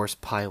Air Force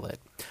pilot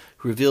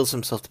who reveals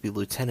himself to be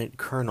Lieutenant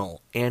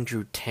Colonel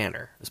Andrew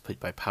Tanner, as played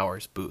by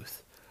Powers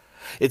Booth.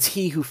 It's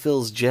he who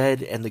fills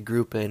Jed and the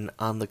group in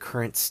on the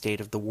current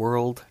state of the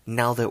world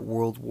now that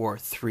World War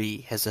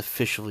III has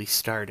officially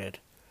started.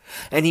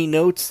 And he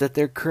notes that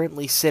they're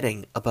currently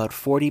sitting about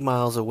 40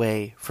 miles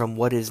away from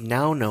what is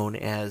now known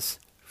as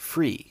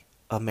Free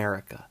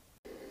America.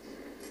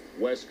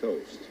 West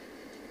Coast.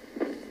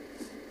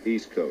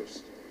 East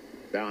Coast.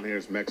 Down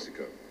here's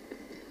Mexico.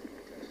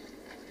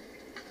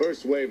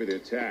 First wave of the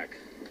attack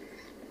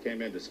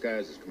came in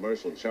disguised as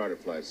commercial charter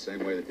flights,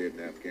 same way they did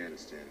in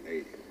Afghanistan in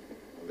 '80.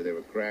 Only they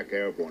were crack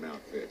airborne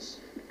outfits.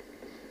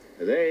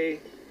 They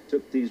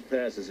took these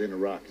passes in the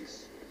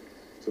Rockies.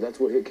 So that's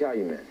what hit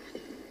Calumet.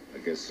 I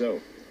guess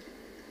so.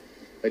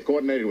 They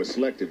coordinated with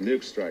selective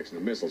nuke strikes, and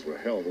the missiles were a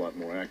hell of a lot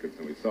more accurate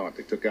than we thought.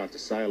 They took out the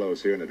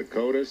silos here in the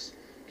Dakotas,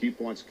 key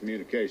points of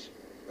communication.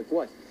 Like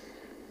what?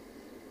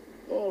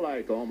 Oh,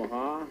 like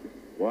Omaha,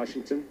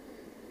 Washington,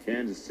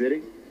 Kansas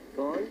City.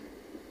 Gone?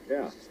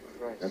 Yeah,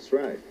 that's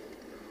right.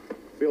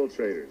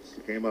 Filtrators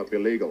came up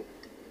illegal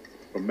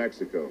from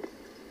Mexico.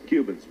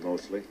 Cubans,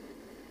 mostly.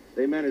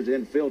 They managed to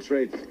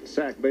infiltrate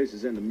SAC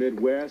bases in the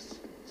Midwest,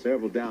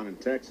 several down in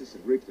Texas,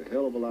 and wreaked a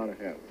hell of a lot of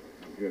havoc.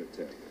 I'm here to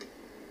tell you.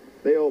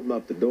 They opened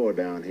up the door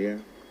down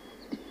here.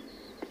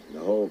 The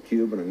whole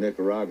Cuban and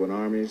Nicaraguan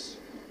armies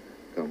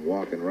come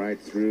walking right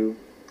through,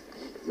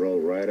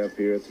 roll right up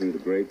here through the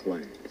Great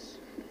Plains.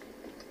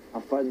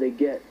 How far did they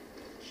get?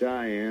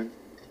 Cheyenne,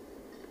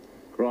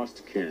 across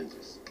to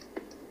Kansas.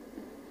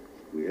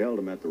 We held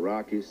them at the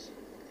Rockies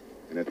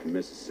and at the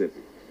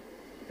Mississippi.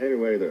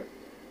 Anyway, the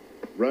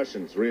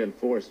Russians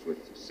reinforced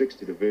with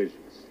 60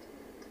 divisions.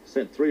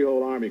 Sent 3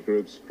 whole army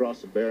groups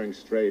across the Bering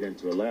Strait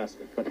into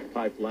Alaska, cut the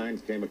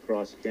pipelines, came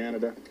across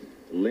Canada,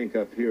 to link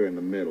up here in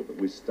the middle, but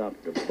we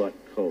stopped their butt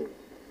cold.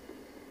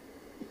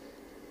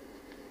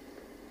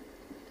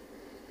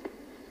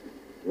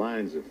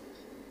 Lines have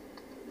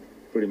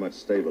pretty much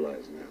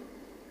stabilized now.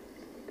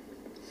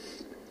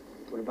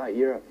 What about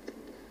Europe?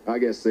 I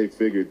guess they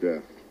figured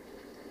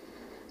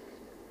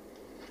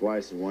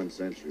twice in 1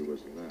 century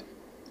was enough.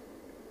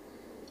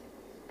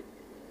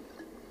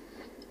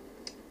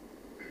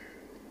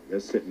 They're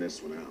sitting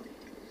this one out.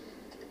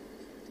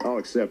 All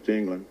except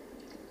England.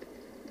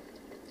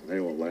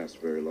 They won't last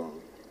very long.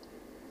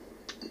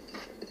 The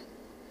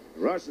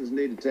Russians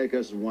need to take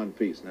us in one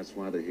piece, and that's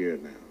why they're here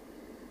now.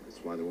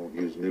 That's why they won't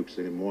use nukes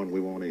anymore, and we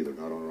won't either,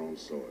 not on our own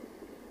soil.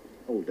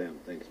 The whole damn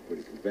thing's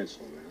pretty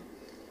conventional now.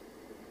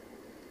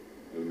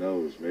 Who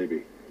knows,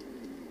 maybe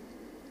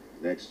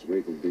next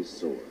week will be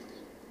sore.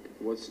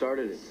 What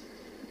started it?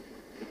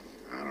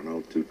 I don't know,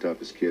 2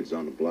 toughest kids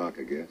on the block,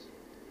 I guess.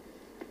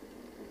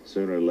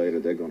 Sooner or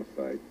later, they're gonna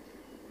fight.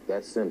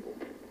 That's simple.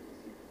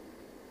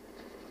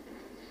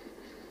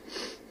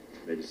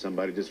 Maybe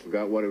somebody just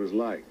forgot what it was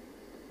like.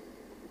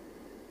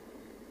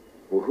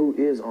 Well, who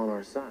is on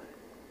our side?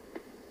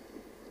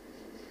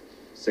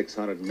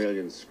 600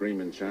 million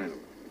screaming Chinamen.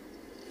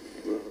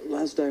 Well,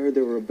 last I heard,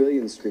 there were 1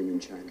 billion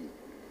screaming Chinamen.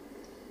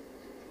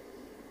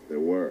 There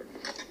were.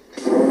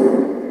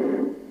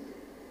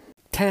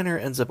 Tanner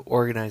ends up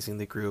organizing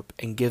the group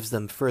and gives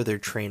them further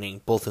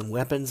training both in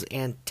weapons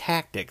and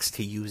tactics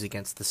to use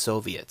against the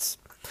Soviets,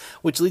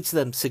 which leads to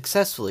them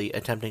successfully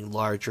attempting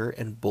larger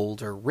and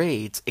bolder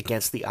raids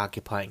against the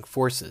occupying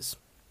forces.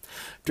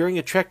 During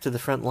a trek to the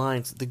front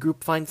lines, the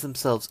group finds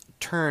themselves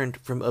turned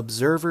from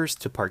observers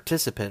to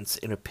participants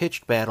in a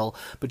pitched battle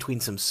between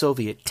some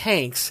Soviet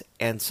tanks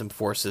and some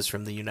forces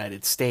from the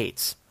United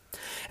States.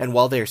 And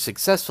while they are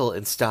successful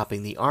in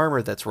stopping the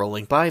armor that's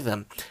rolling by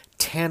them,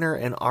 Tanner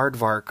and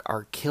Aardvark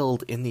are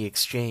killed in the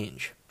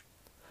exchange.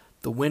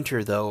 The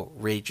winter, though,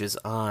 rages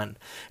on,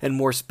 and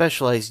more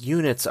specialized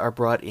units are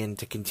brought in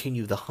to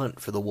continue the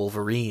hunt for the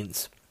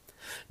Wolverines.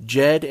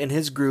 Jed and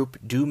his group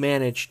do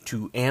manage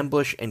to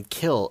ambush and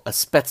kill a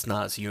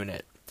Spetsnaz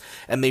unit,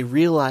 and they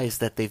realize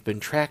that they've been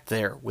tracked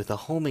there with a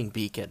homing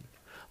beacon,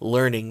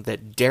 learning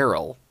that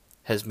Daryl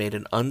has made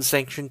an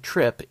unsanctioned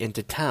trip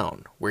into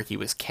town where he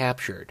was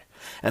captured,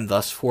 and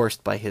thus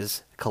forced by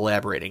his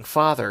collaborating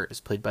father, as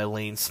played by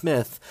Lane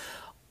Smith,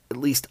 at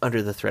least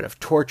under the threat of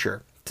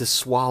torture, to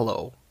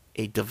swallow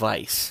a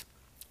device.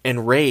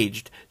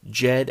 Enraged,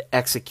 Jed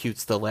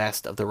executes the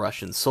last of the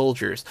Russian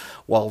soldiers,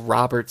 while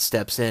Robert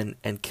steps in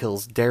and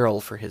kills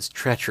Daryl for his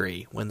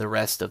treachery when the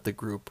rest of the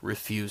group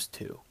refuse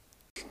to.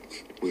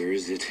 Where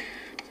is it?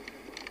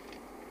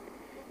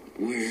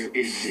 Where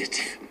is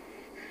it?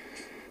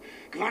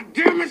 God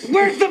damn it!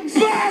 Where's the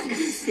bug?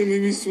 They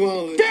made me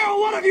swallow it. Daryl,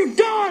 what have you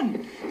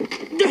done?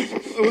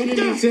 I went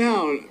into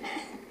town.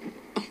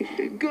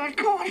 It got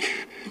caught.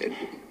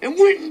 And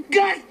we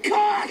got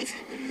caught!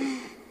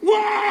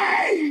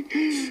 Why?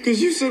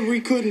 Because you said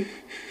we couldn't.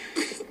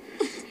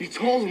 You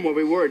told him where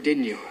we were,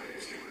 didn't you?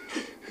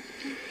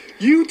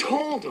 You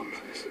told him.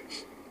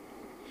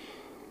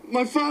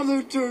 My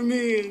father turned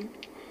me in.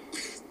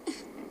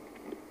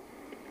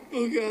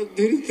 Oh, God,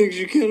 they did things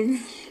you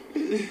can't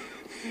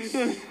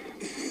imagine.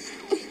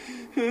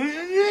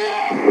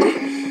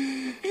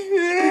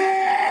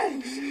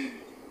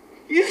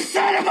 You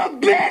son of a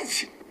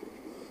bitch!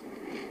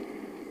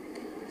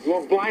 You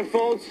want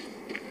blindfolds?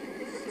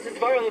 This is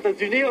violent the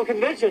Geneva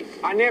Convention.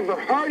 I never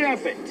heard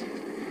of it.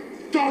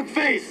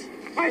 Dogface!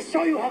 I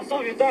show you how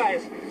Soviet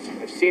dies.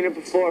 I've seen it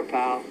before,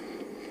 pal.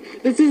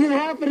 This isn't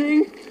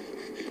happening.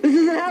 This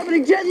isn't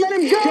happening. Jed, let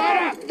him go! Shut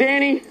up,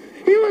 Danny!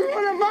 He was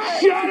one of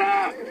us! Shut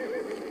up!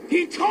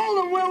 He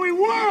told him where we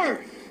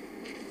were!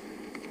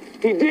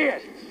 He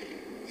did.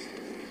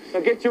 Now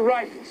get your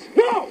rifles.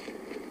 No!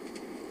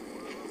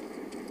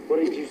 What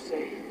did you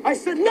say? I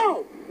said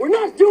no! We're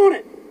not doing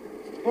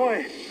it!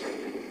 Boy,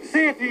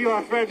 say it to you,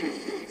 our friend,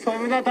 so I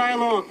will not die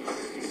alone.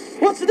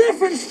 What's the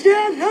difference,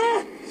 Jed,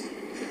 huh?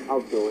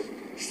 I'll do it.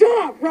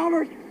 Shut up,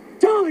 Robert!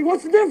 Tell me,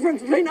 what's the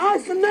difference between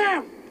us and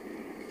them?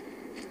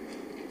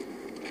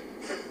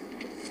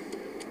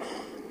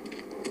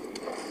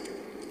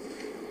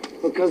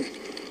 Because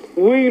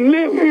we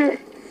live here.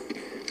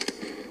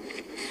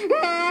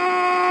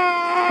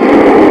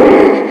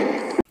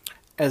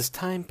 As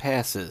time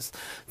passes,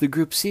 the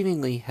group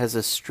seemingly has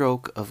a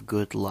stroke of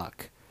good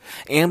luck,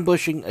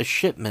 ambushing a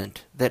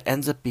shipment that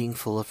ends up being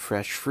full of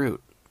fresh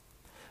fruit.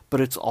 But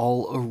it's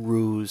all a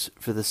ruse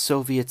for the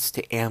Soviets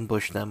to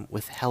ambush them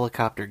with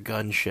helicopter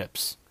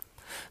gunships.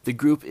 The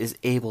group is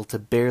able to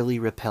barely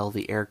repel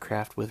the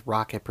aircraft with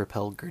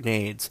rocket-propelled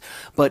grenades,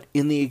 but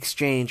in the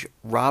exchange,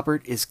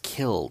 Robert is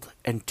killed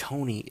and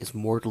Tony is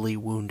mortally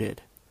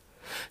wounded.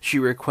 She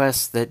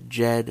requests that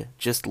Jed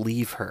just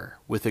leave her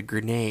with a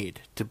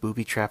grenade to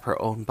booby-trap her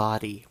own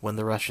body when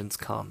the Russians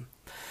come,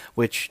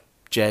 which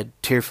Jed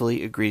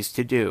tearfully agrees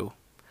to do,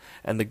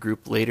 and the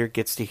group later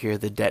gets to hear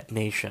the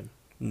detonation,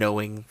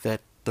 knowing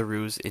that the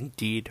ruse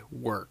indeed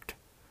worked.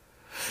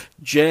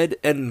 Jed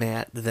and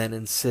Matt then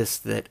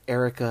insist that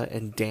Erica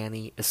and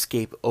Danny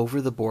escape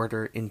over the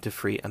border into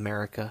free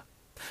America,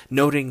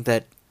 noting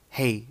that,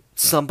 hey,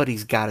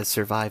 somebody's gotta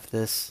survive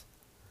this.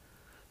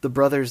 The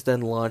brothers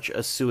then launch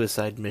a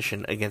suicide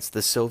mission against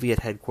the Soviet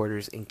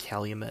headquarters in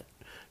Calumet,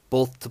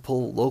 both to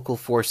pull local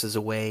forces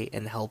away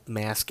and help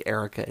mask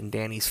Erica and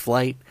Danny's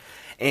flight,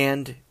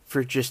 and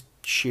for just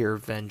sheer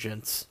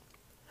vengeance.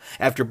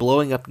 After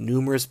blowing up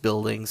numerous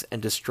buildings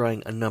and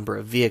destroying a number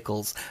of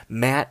vehicles,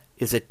 Matt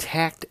is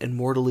attacked and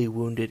mortally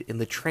wounded in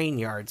the train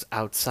yards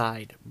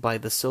outside by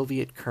the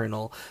Soviet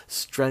Colonel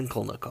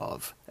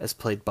Strenkelnikov, as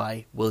played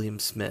by William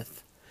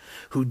Smith,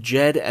 who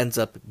Jed ends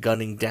up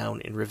gunning down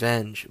in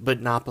revenge,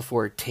 but not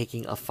before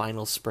taking a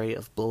final spray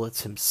of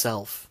bullets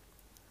himself.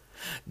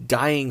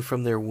 Dying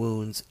from their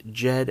wounds,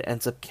 Jed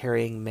ends up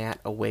carrying Matt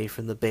away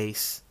from the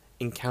base,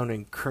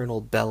 encountering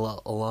Colonel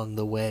Bella along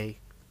the way.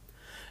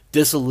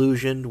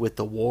 Disillusioned with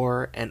the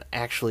war and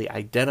actually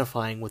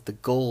identifying with the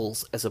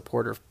goals as a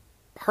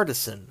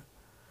partisan,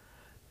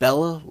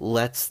 Bella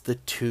lets the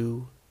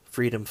two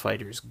freedom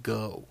fighters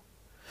go.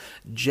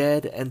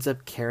 Jed ends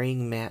up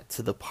carrying Matt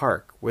to the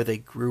park where they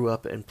grew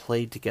up and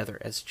played together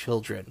as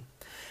children,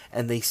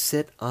 and they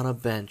sit on a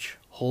bench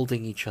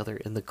holding each other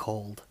in the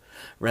cold,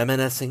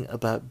 reminiscing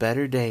about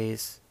better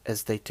days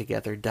as they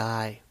together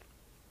die.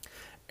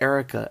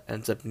 Erica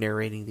ends up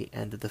narrating the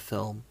end of the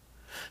film,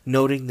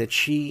 noting that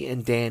she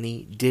and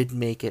Danny did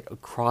make it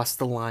across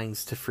the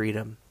lines to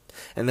freedom,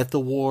 and that the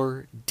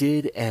war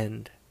did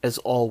end as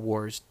all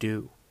wars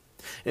do,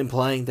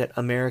 implying that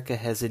America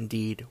has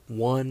indeed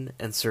won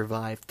and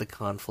survived the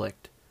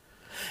conflict.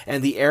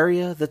 And the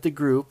area that the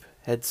group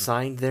had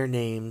signed their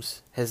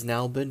names has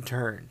now been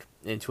turned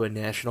into a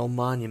national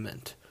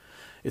monument.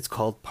 It's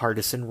called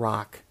Partisan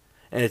Rock,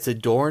 and it's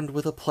adorned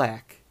with a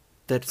plaque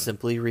that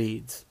simply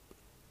reads,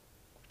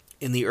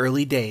 "In the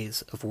early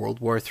days of World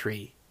War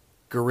III,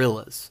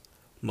 guerrillas,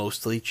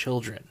 mostly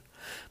children,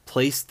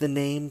 placed the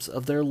names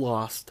of their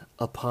lost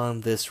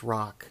upon this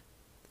rock.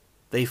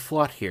 They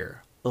fought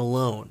here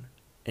alone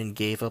and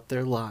gave up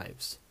their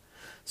lives,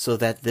 so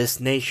that this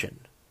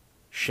nation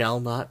shall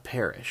not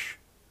perish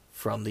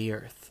from the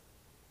earth."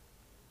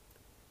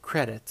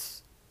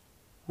 Credits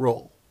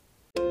roll.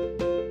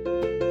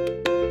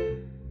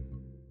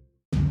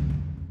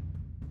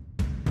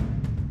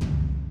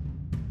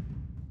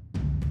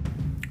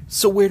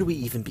 So where do we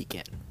even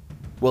begin?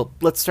 Well,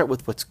 let's start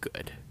with what's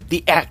good.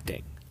 The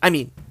acting. I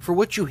mean, for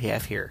what you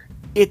have here,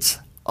 it's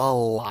a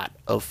lot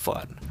of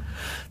fun.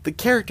 The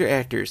character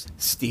actors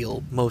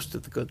steal most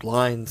of the good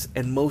lines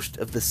and most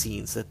of the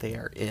scenes that they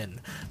are in.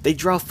 They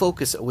draw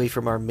focus away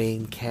from our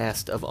main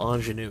cast of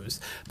ingenues,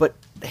 but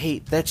hey,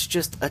 that's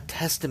just a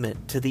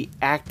testament to the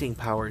acting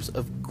powers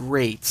of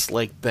greats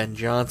like Ben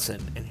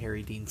Johnson and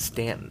Harry Dean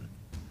Stanton.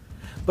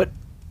 But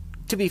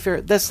to be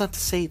fair, that's not to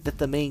say that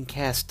the main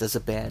cast does a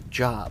bad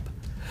job.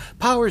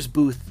 Powers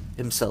Booth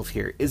himself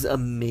here is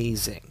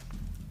amazing.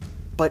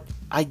 But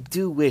I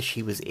do wish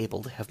he was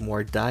able to have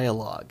more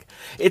dialogue.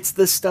 It's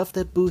the stuff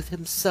that Booth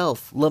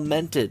himself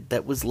lamented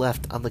that was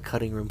left on the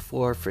cutting room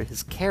floor for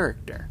his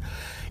character.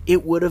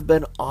 It would have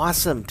been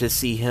awesome to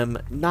see him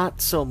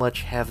not so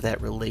much have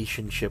that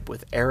relationship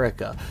with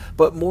Erica,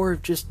 but more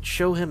just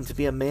show him to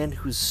be a man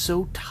who's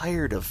so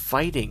tired of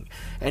fighting,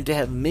 and to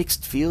have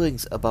mixed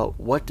feelings about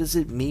what does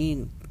it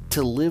mean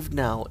to live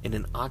now in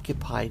an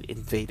occupied,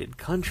 invaded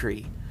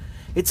country.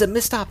 It's a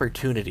missed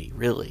opportunity,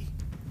 really.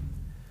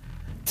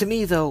 To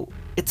me, though,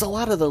 it's a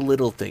lot of the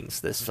little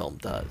things this film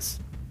does.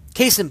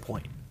 Case in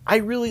point, I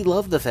really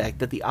love the fact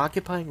that the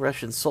occupying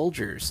Russian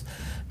soldiers,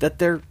 that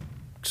they're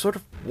sort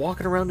of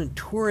walking around and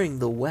touring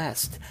the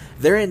West.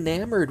 They're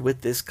enamored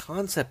with this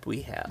concept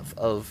we have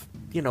of,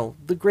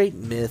 the great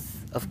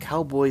myth of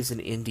cowboys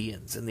and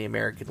Indians in the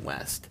American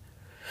West.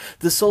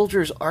 The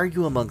soldiers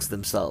argue amongst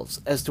themselves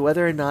as to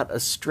whether or not a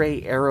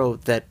stray arrow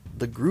that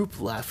the group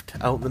left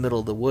out in the middle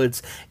of the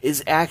woods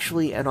is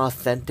actually an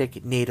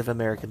authentic Native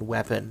American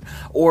weapon,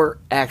 or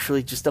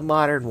actually just a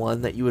modern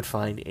one that you would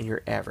find in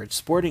your average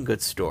sporting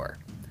goods store.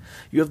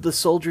 You have the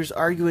soldiers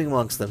arguing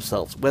amongst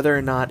themselves whether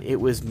or not it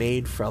was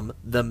made from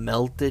the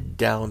melted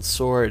down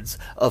swords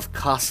of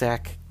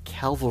Cossack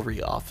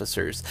cavalry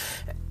officers,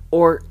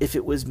 or if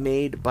it was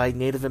made by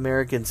Native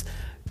Americans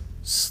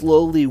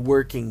slowly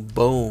working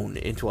bone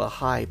into a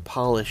high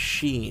polished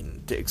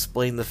sheen to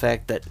explain the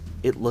fact that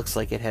it looks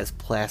like it has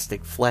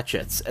plastic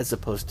fletchets as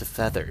opposed to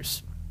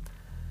feathers.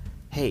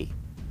 Hey,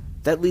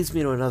 that leads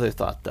me to another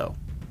thought, though.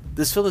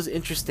 This film is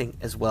interesting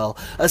as well.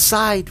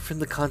 Aside from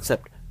the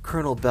concept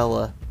Colonel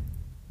Bella,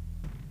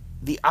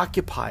 the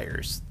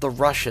occupiers, the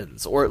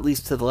Russians, or at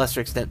least to the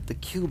lesser extent the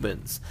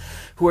Cubans,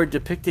 who are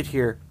depicted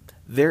here,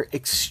 they're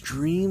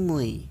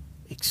extremely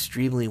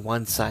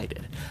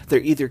one-sided. They're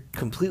either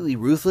completely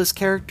ruthless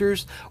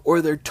characters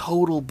or they're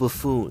total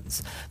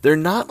buffoons. They're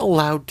not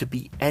allowed to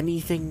be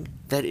anything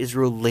that is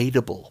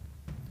relatable,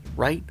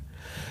 right?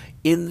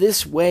 In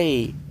this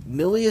way,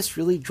 Milius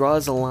really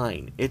draws a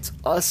line. It's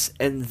us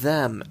and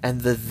them,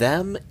 and the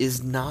them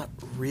is not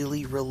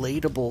really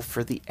relatable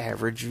for the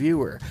average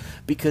viewer,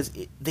 because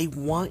they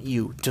want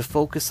you to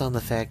focus on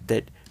the fact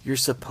that you're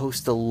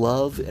supposed to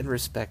love and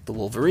respect the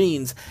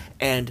Wolverines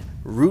and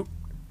root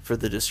for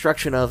the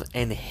destruction of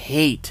and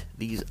hate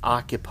these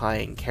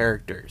occupying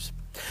characters.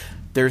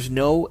 There's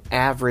no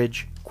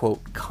average,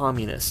 quote,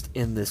 communist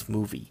in this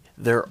movie.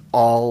 They're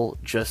all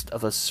just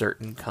of a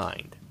certain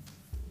kind.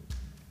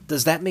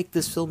 Does that make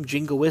this film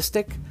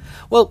jingoistic?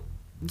 Well,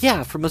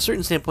 yeah, from a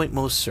certain standpoint,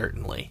 most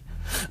certainly.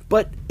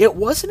 But it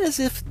wasn't as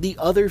if the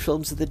other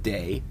films of the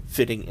day,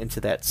 fitting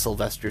into that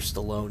Sylvester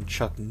Stallone,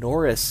 Chuck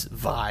Norris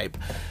vibe,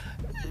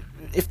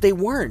 if they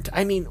weren't.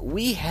 I mean,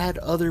 we had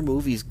other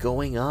movies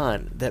going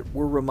on that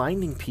were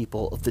reminding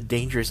people of the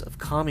dangers of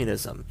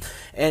communism,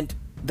 and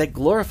that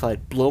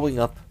glorified blowing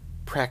up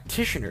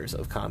practitioners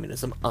of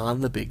communism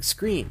on the big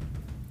screen.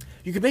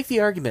 You could make the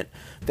argument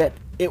that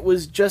it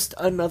was just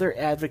another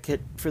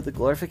advocate for the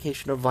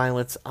glorification of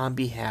violence on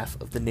behalf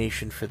of the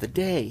nation for the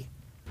day.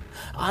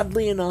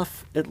 Oddly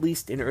enough, at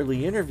least in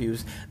early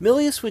interviews,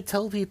 Milius would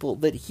tell people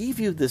that he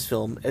viewed this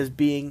film as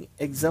being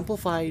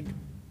exemplified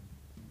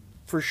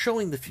for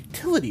showing the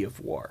futility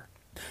of war,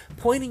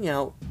 pointing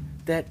out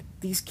that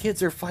these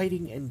kids are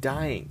fighting and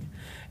dying,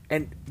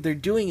 and they're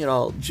doing it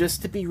all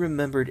just to be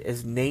remembered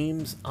as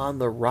names on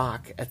the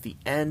rock at the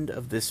end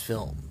of this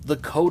film, the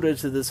coda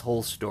to this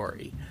whole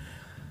story.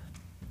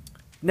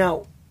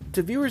 Now,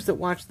 to viewers that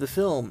watch the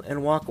film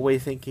and walk away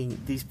thinking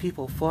these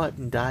people fought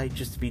and died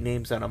just to be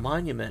names on a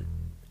monument,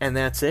 and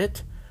that's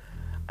it,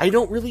 I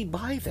don't really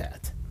buy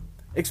that,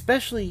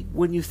 especially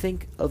when you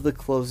think of the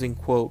closing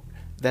quote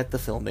that the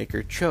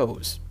filmmaker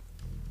chose.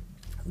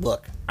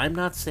 Look, I'm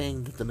not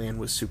saying that the man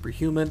was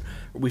superhuman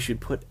or we should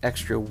put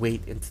extra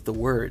weight into the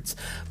words,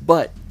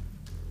 but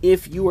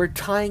if you are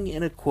tying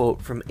in a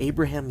quote from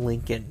Abraham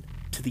Lincoln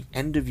to the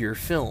end of your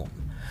film,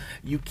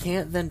 you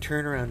can't then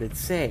turn around and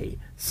say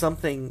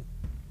something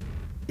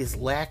is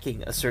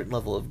lacking a certain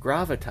level of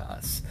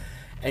gravitas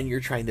and you're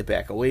trying to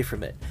back away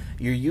from it.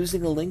 You're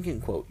using a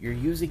Lincoln quote. You're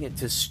using it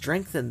to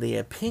strengthen the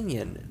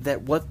opinion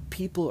that what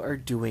people are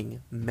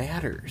doing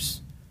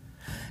matters.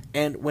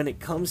 And when it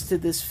comes to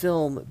this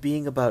film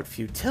being about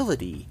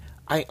futility,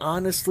 I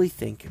honestly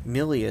think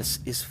Milius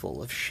is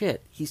full of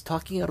shit. He's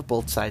talking out of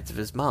both sides of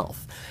his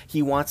mouth.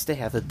 He wants to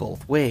have it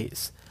both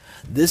ways.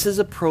 This is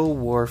a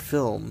pro-war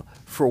film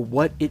for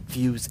what it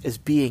views as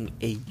being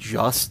a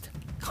just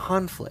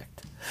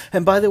conflict.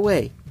 And by the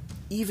way,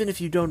 even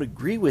if you don't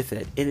agree with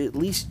it, it at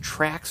least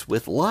tracks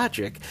with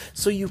logic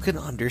so you can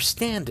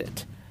understand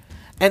it.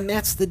 And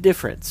that's the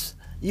difference.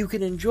 You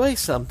can enjoy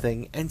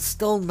something and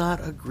still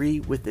not agree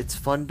with its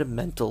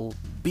fundamental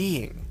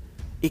being.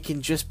 It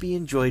can just be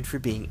enjoyed for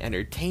being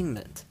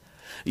entertainment.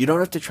 You don't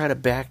have to try to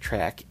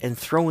backtrack and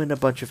throw in a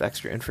bunch of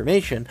extra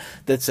information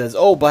that says,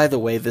 oh, by the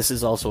way, this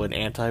is also an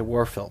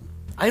anti-war film.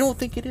 I don't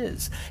think it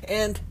is,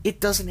 and it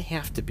doesn't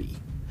have to be.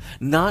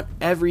 Not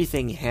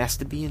everything has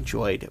to be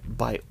enjoyed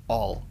by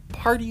all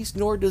parties,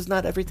 nor does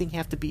not everything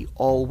have to be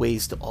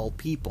always to all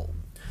people.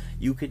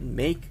 You can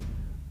make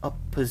a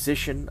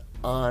position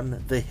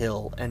on the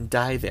hill and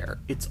die there.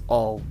 It's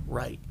all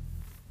right.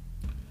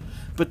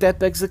 But that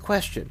begs the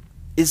question,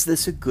 is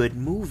this a good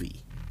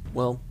movie?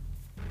 Well,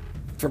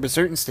 from a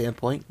certain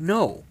standpoint,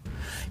 no.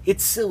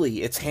 It's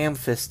silly, it's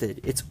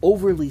ham-fisted, it's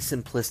overly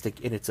simplistic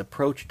in its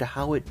approach to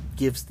how it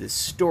gives this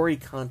story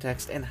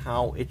context and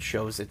how it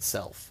shows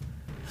itself.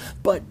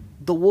 But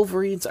the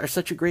Wolverines are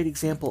such a great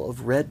example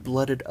of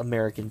red-blooded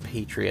American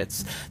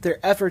patriots. Their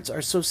efforts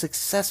are so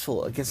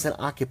successful against an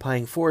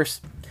occupying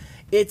force,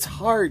 it's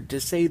hard to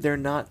say they're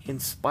not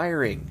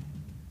inspiring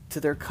to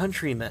their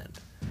countrymen.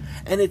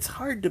 And it's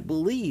hard to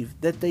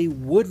believe that they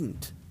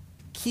wouldn't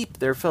keep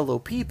their fellow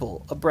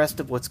people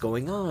abreast of what's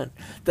going on,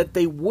 that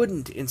they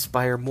wouldn't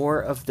inspire more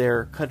of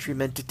their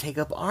countrymen to take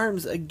up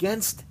arms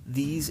against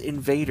these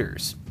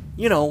invaders.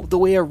 You know, the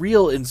way a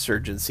real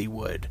insurgency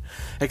would,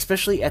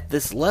 especially at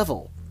this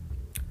level.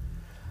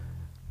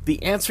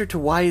 The answer to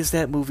why is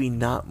that movie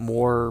not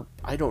more,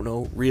 I don't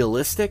know,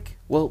 realistic?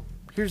 Well,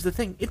 here's the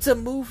thing. It's a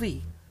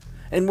movie.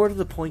 And more to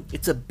the point,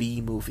 it's a B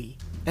movie.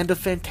 And a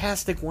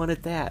fantastic one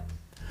at that.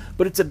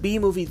 But it's a B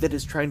movie that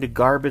is trying to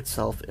garb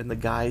itself in the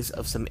guise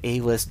of some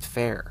A-list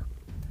fare.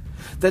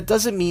 That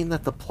doesn't mean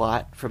that the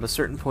plot, from a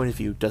certain point of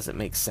view, doesn't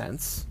make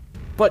sense.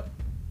 But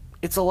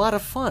it's a lot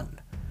of fun.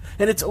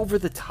 And it's over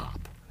the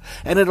top.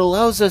 And it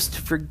allows us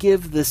to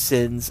forgive the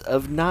sins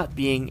of not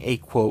being a,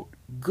 quote,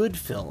 good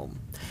film,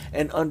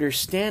 and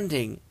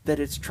understanding that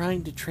it's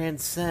trying to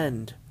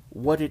transcend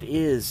what it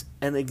is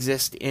and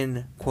exist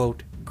in,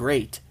 quote,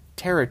 great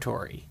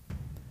territory.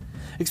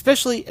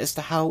 Especially as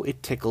to how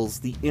it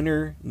tickles the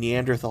inner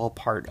Neanderthal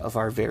part of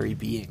our very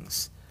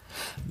beings.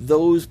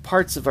 Those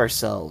parts of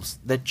ourselves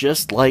that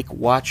just like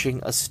watching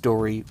a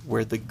story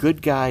where the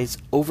good guys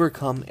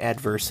overcome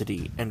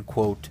adversity and,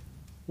 quote,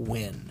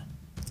 win.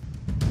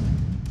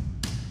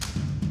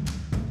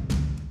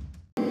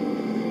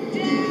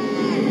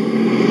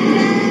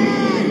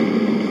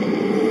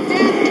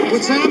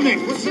 What's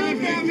happening? What's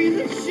happening? I mean,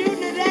 they're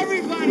shooting at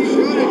everybody.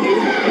 Shoot at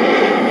you.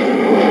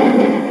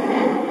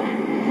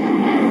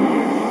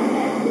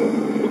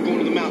 We're going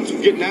to the mountains.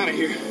 We're getting out of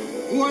here.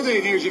 Who are they,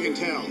 near as you can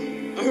tell?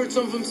 I heard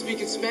some of them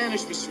speaking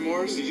Spanish, Mr.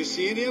 Morris. Did you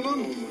see any of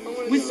them?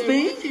 With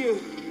Spain? With you.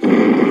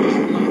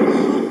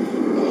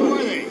 Who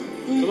are they?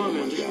 Come on,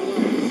 man. Just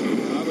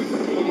Robert.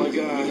 Oh, my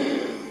God.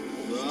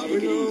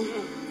 Robert.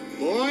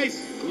 Boys,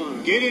 come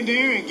on. Get in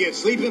there and get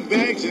sleeping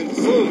bags and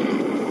food.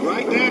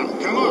 Right now.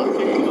 Come on.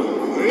 Come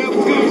on. Hurry up,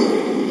 boys.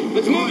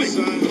 Let's move it,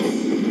 son.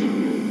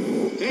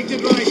 Take the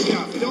dry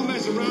stuff. Don't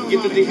mess around.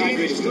 Get the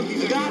dehydrated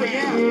dehydrated. Got it,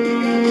 yeah.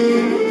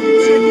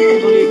 Plenty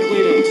of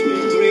Kleenex,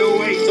 man.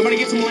 308. Somebody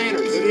get some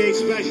lanterns. 38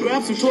 special.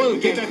 Grab some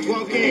toilet Get paper. that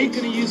 12 I ain't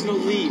gauge. gonna use no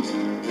leaves.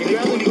 Take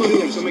Grab the 22.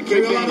 Kleenex. I'm gonna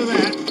Carry carry a lot of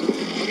that. Grab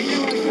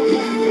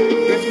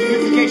some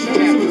purification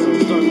tablets.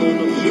 Start loading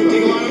up the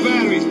Take a lot of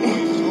batteries,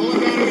 boys. All the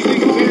batteries they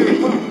can carry.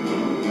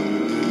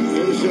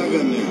 Get the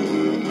shotgun there.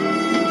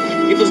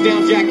 Get those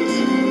down jackets.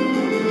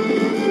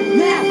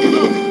 Now,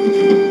 look.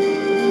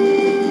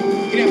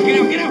 Get out, get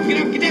out, get out, get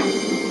out, get down.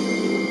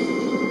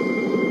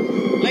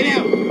 Lay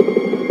down.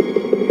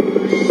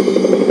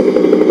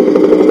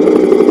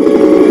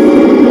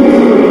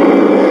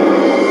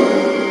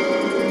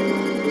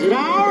 Is it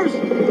ours? I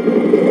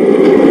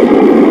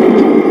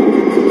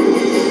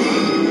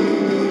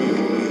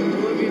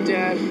love you,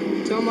 Dad.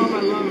 Tell Mom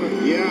I love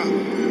her.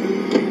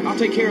 Yeah. I'll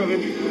take care of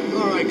him.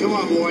 All right, come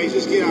on, boys.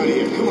 Just get out of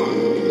here. Come on.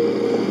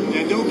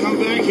 And don't come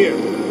back here.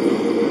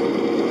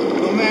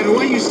 No matter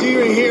what you see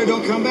or hear,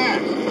 don't come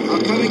back.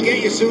 I'll come and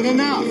get you soon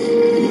enough.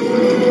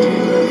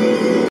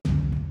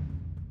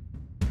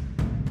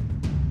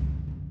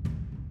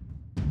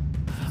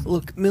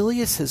 Look,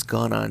 Milius has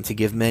gone on to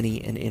give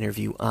many an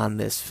interview on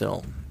this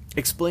film,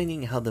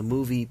 explaining how the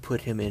movie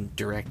put him in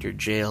director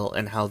jail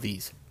and how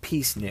these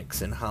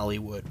peaceniks in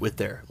Hollywood with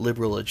their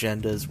liberal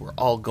agendas were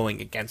all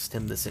going against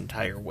him this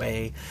entire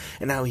way,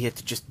 and how he had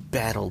to just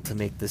battle to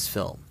make this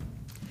film.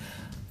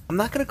 I'm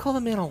not going to call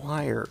the man a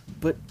liar,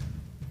 but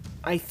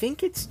I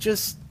think it's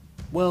just,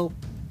 well,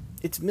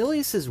 it's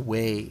Milius's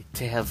way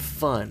to have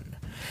fun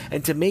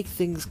and to make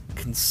things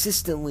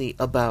consistently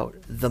about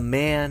the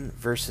man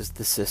versus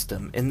the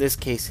system, in this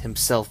case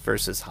himself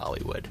versus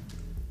Hollywood.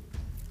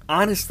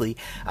 Honestly,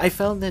 I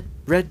found that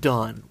Red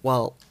Dawn,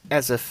 while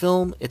as a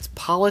film its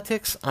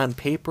politics on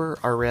paper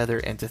are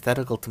rather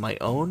antithetical to my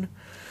own,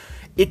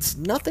 it's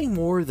nothing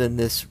more than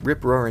this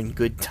rip-roaring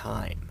good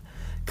time.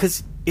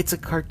 'Cause it's a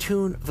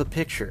cartoon of a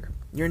picture.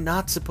 You're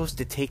not supposed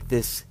to take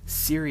this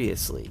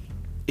seriously.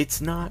 It's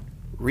not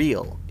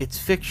real. It's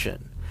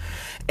fiction.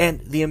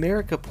 And the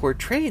America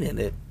portrayed in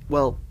it,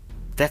 well,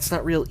 that's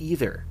not real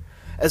either.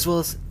 As well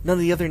as none of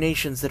the other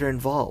nations that are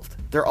involved.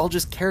 They're all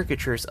just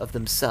caricatures of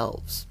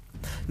themselves.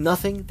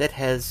 Nothing that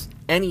has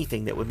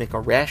anything that would make a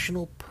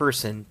rational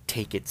person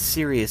take it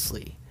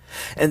seriously.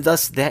 And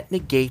thus that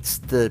negates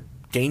the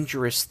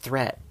dangerous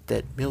threat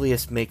that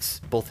Milius makes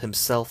both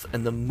himself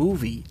and the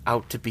movie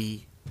out to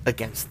be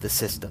against the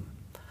system.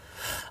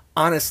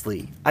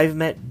 Honestly, I've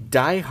met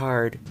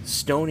die-hard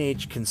Stone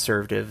Age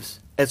conservatives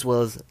as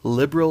well as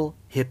liberal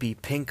hippie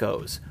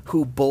pinkos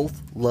who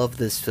both love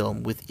this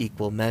film with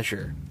equal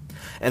measure.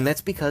 And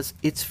that's because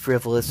it's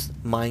frivolous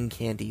mind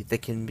candy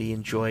that can be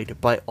enjoyed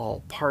by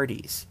all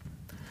parties.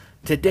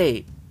 To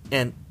date,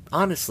 and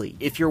honestly,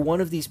 if you're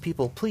one of these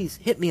people, please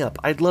hit me up.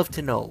 I'd love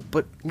to know.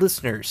 But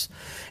listeners,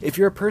 if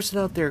you're a person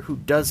out there who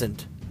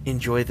doesn't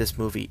enjoy this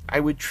movie, I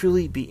would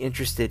truly be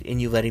interested in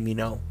you letting me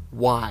know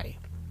why.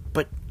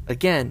 But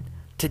again,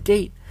 to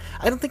date,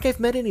 I don't think I've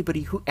met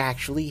anybody who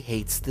actually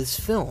hates this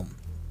film.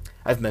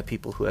 I've met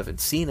people who haven't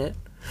seen it.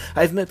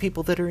 I've met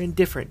people that are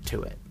indifferent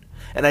to it.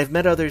 And I've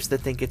met others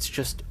that think it's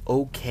just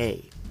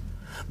okay.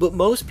 But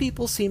most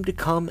people seem to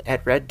come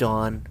at Red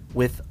Dawn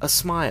with a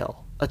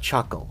smile, a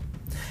chuckle.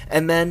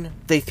 And then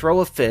they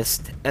throw a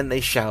fist and they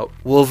shout,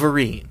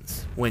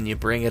 "Wolverines," when you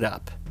bring it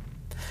up.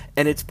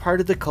 And it's part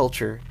of the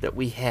culture that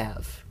we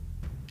have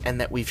and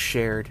that we've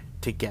shared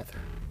together.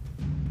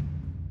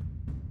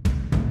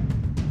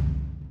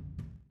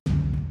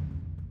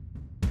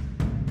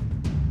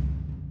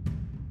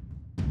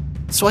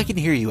 So I can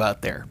hear you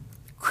out there.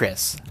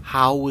 Chris,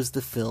 how was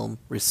the film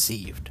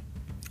received?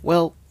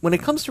 Well, when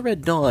it comes to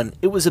Red Dawn,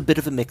 it was a bit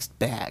of a mixed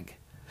bag.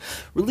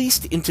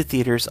 Released into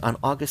theaters on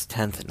August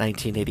 10th,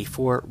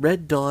 1984,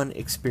 Red Dawn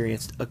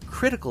experienced a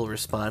critical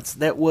response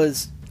that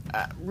was,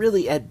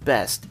 really at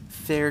best,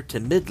 fair to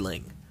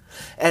middling.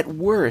 At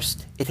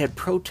worst, it had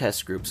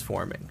protest groups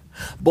forming,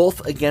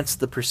 both against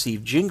the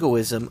perceived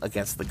jingoism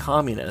against the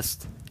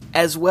communists,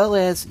 as well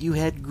as you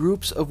had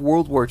groups of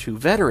World War II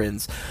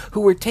veterans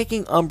who were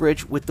taking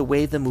umbrage with the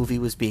way the movie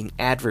was being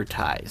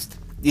advertised.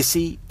 You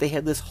see, they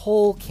had this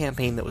whole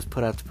campaign that was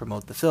put out to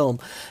promote the film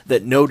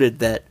that noted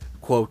that,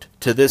 quote,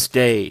 "To this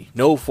day,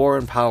 no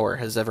foreign power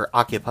has ever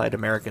occupied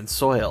American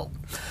soil,"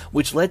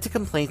 which led to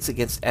complaints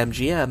against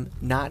MGM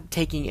not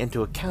taking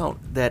into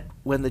account that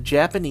when the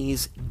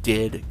Japanese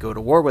did go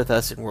to war with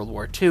us in World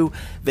War II,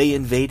 they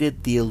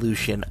invaded the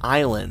Aleutian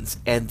Islands,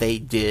 and they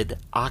did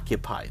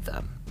occupy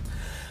them.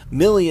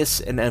 Milius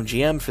and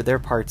MGM, for their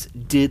parts,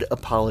 did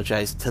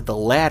apologize to the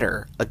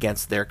latter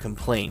against their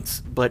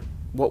complaints, but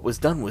what was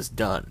done was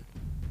done.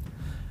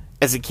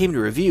 As it came to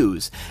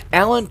reviews,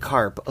 Alan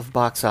Karp of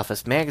Box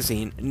Office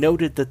Magazine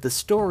noted that the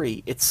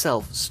story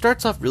itself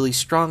starts off really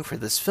strong for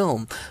this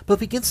film, but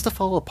begins to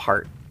fall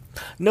apart,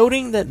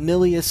 noting that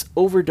Milius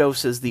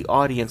overdoses the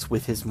audience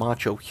with his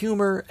macho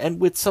humor and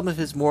with some of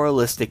his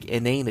moralistic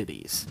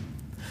inanities.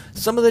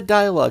 Some of the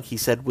dialogue, he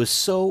said, was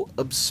so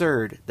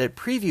absurd that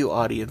preview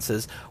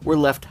audiences were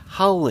left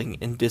howling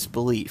in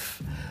disbelief.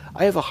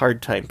 I have a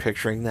hard time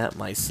picturing that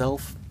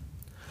myself.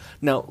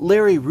 Now,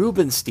 Larry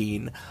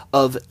Rubenstein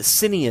of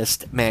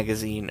Cineast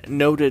magazine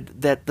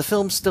noted that the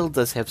film still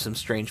does have some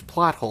strange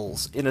plot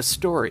holes in a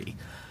story,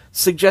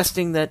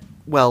 suggesting that,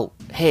 well,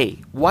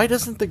 hey, why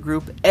doesn't the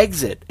group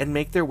exit and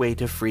make their way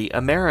to free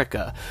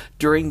America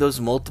during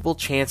those multiple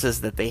chances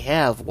that they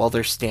have while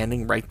they're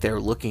standing right there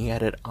looking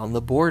at it on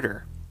the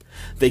border?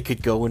 They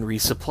could go and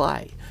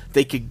resupply.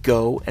 They could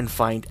go and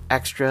find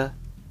extra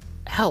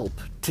help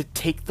to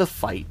take the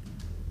fight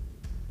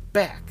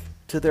back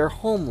to their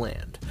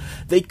homeland.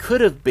 They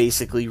could have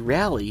basically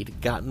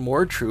rallied, gotten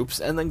more troops,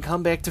 and then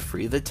come back to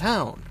free the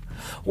town.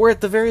 Or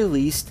at the very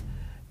least,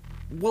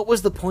 what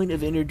was the point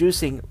of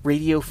introducing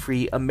Radio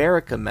Free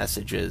America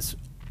messages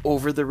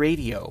over the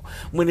radio,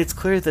 when it's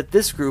clear that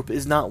this group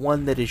is not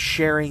one that is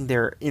sharing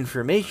their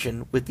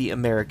information with the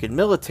American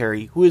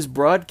military, who is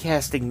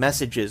broadcasting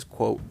messages,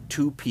 quote,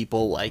 to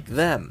people like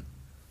them?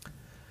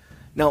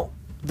 Now,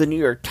 the New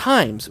York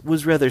Times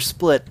was rather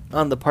split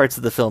on the parts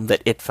of the film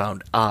that it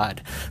found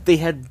odd. They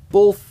had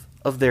both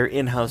of their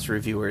in-house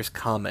reviewers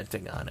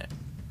commenting on it.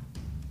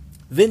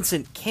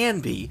 Vincent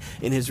Canby,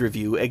 in his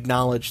review,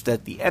 acknowledged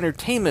that the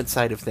entertainment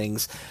side of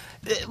things,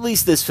 at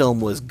least this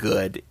film was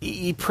good.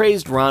 He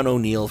praised Ron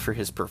O'Neal for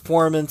his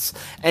performance,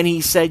 and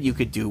he said you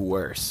could do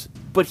worse.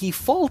 but he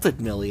faulted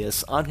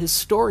Milius on his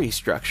story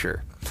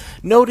structure,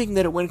 noting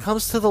that when it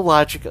comes to the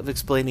logic of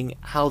explaining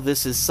how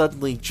this is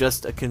suddenly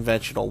just a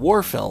conventional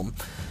war film,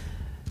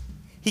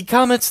 he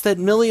comments that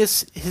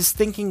Milius, his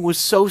thinking was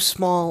so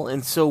small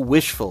and so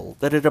wishful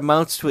that it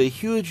amounts to a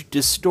huge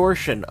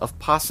distortion of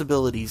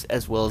possibilities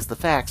as well as the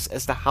facts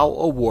as to how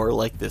a war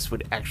like this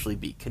would actually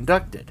be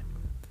conducted.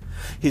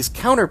 His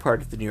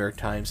counterpart at the New York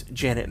Times,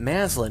 Janet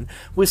Maslin,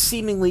 was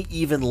seemingly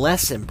even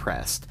less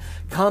impressed,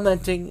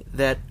 commenting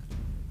that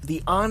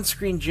the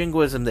on-screen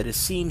jingoism that is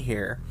seen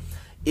here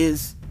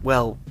is,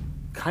 well,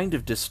 kind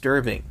of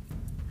disturbing.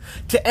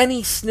 To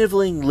any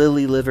sniveling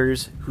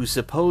lily-livers who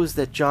suppose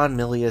that John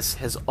Milius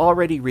has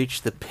already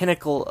reached the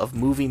pinnacle of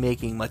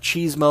movie-making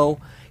machismo,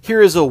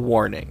 here is a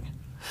warning.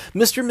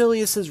 Mr.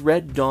 Milius's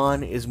Red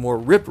Dawn is more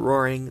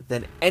rip-roaring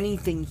than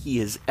anything he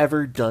has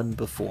ever done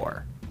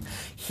before.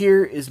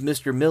 Here is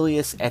Mr.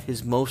 Milius at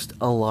his most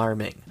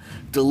alarming,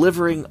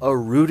 delivering a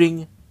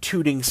rooting,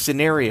 tooting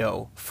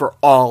scenario for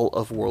all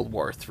of World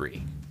War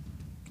III.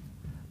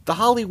 The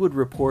Hollywood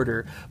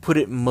Reporter put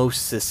it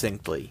most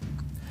succinctly.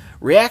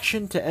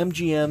 Reaction to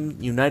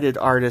MGM United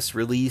Artists'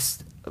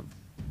 release of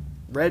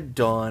Red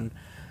Dawn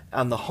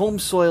on the home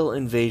soil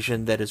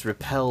invasion that is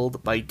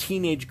repelled by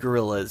teenage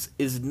guerrillas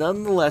is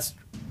nonetheless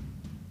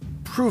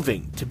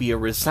proving to be a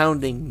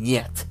resounding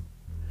nyet.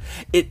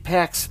 It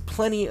packs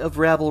plenty of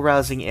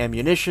rabble-rousing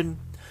ammunition,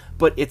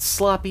 but its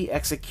sloppy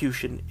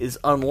execution is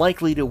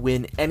unlikely to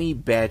win any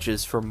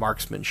badges for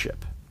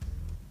marksmanship.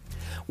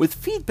 With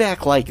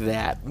feedback like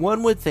that,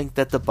 one would think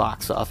that the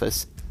box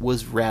office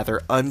was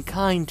rather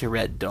unkind to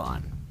Red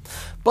Dawn.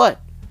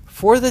 But,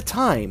 for the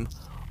time,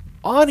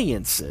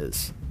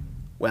 audiences,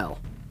 well,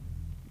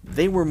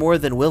 they were more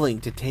than willing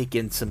to take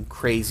in some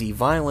crazy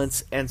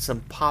violence and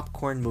some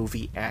popcorn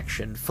movie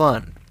action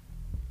fun.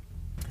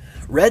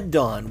 Red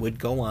Dawn would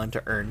go on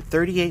to earn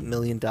 $38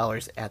 million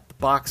at the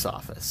box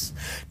office.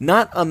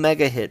 Not a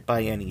mega hit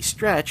by any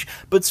stretch,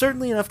 but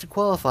certainly enough to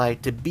qualify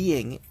to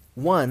being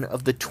one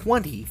of the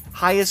 20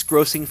 highest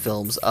grossing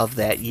films of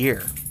that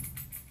year.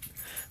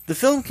 The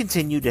film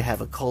continued to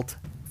have a cult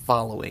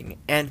following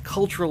and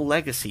cultural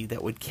legacy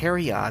that would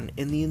carry on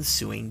in the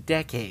ensuing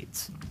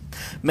decades.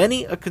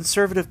 Many a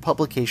conservative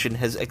publication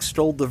has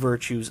extolled the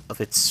virtues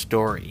of its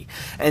story,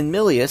 and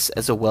Milius,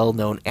 as a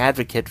well-known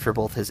advocate for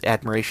both his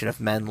admiration of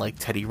men like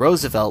Teddy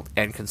Roosevelt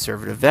and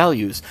conservative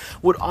values,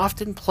 would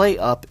often play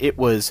up it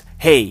was,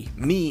 hey,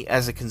 me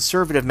as a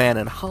conservative man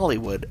in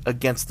Hollywood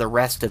against the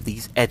rest of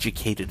these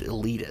educated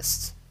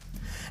elitists.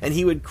 And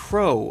he would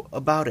crow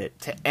about it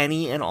to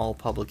any and all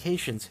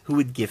publications who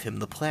would give him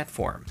the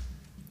platform.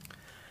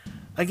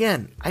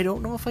 Again, I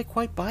don't know if I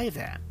quite buy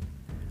that.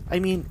 I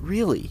mean,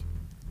 really,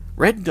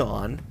 Red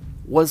Dawn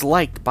was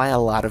liked by a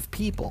lot of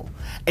people,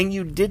 and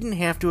you didn't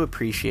have to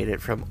appreciate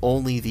it from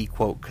only the,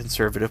 quote,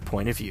 conservative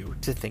point of view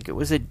to think it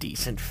was a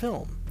decent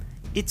film.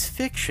 It's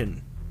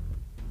fiction.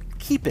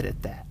 Keep it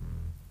at that.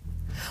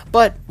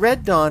 But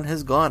Red Dawn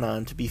has gone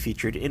on to be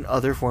featured in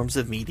other forms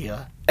of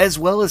media, as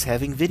well as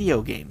having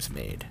video games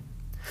made.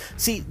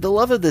 See, the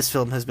love of this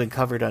film has been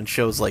covered on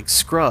shows like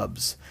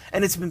Scrubs,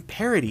 and it's been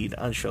parodied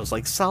on shows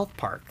like South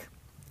Park.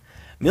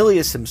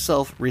 Milius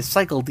himself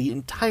recycled the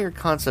entire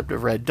concept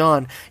of Red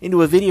Dawn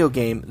into a video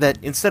game that,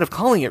 instead of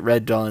calling it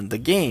Red Dawn, the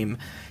game,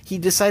 he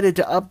decided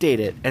to update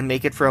it and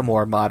make it for a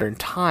more modern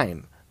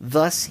time.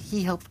 Thus,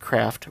 he helped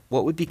craft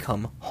what would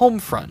become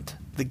Homefront,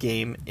 the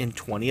game in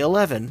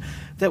 2011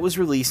 that was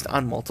released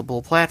on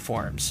multiple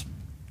platforms.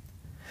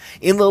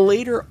 In the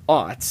later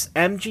aughts,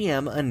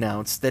 MGM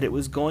announced that it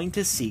was going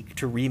to seek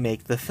to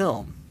remake the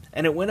film,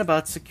 and it went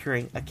about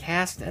securing a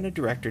cast and a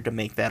director to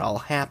make that all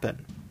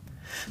happen.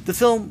 The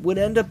film would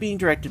end up being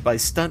directed by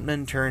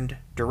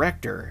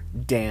stuntman-turned-director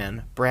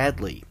Dan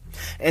Bradley,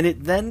 and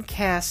it then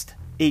cast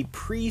a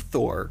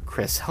pre-Thor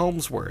Chris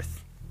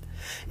Hemsworth.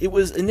 It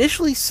was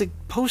initially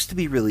supposed to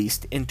be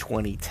released in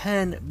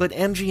 2010, but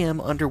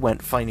MGM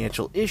underwent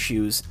financial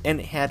issues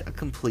and had a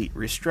complete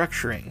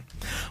restructuring,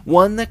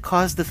 one that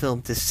caused the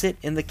film to sit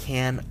in the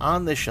can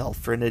on the shelf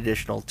for an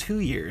additional 2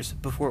 years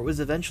before it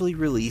was eventually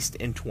released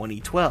in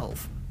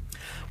 2012,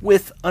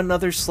 with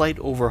another slight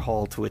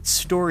overhaul to its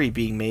story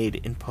being made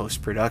in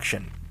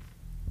post-production.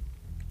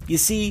 You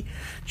see,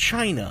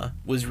 China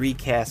was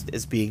recast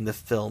as being the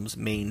film's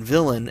main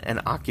villain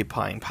and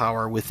occupying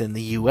power within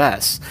the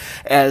U.S.,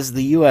 as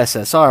the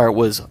USSR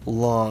was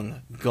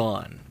long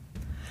gone.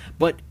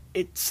 But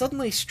it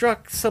suddenly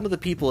struck some of the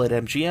people at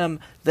MGM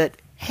that,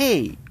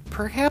 hey,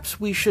 perhaps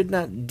we should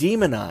not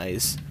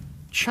demonize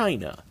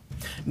China,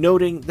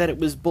 noting that it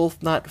was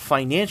both not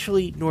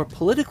financially nor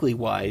politically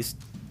wise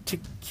to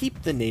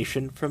keep the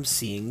nation from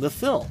seeing the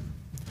film.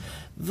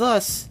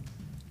 Thus,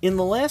 in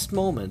the last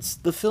moments,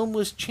 the film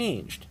was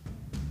changed.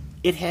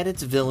 It had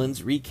its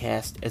villains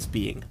recast as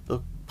being the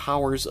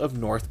powers of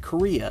North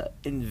Korea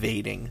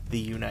invading the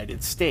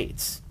United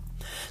States.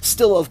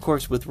 Still, of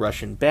course, with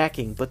Russian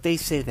backing, but they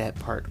say that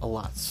part a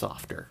lot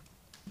softer.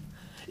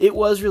 It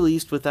was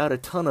released without a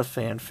ton of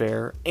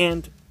fanfare,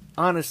 and,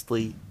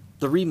 honestly,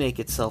 the remake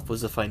itself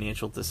was a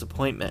financial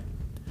disappointment.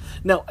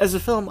 Now, as a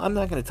film, I'm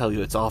not going to tell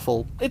you it's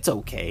awful. It's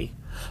okay.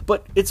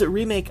 But it's a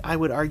remake, I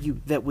would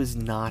argue, that was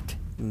not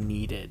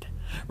needed.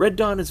 Red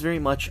Dawn is very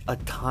much a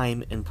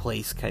time and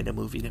place kind of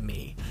movie to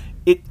me.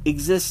 It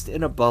exists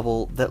in a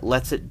bubble that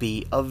lets it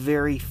be a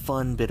very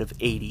fun bit of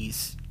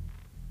 80s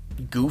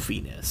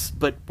goofiness,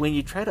 but when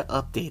you try to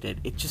update it,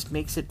 it just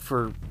makes it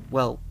for,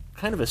 well,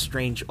 kind of a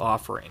strange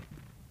offering.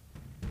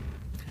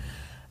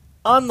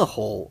 On the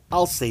whole,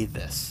 I'll say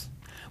this.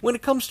 When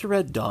it comes to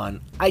Red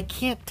Dawn, I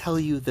can't tell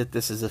you that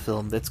this is a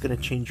film that's going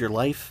to change your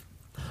life,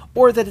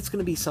 or that it's going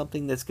to be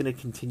something that's going to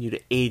continue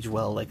to age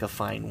well like a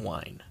fine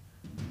wine.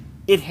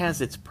 It has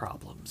its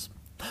problems.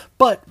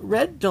 But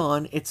Red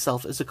Dawn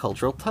itself is a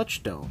cultural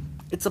touchstone.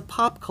 It's a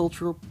pop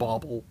cultural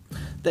bauble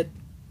that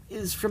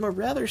is from a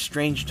rather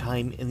strange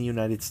time in the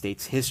United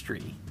States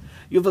history.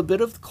 You have a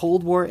bit of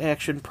Cold War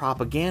action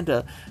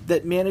propaganda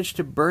that managed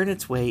to burn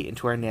its way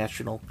into our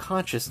national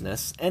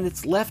consciousness, and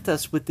it's left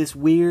us with this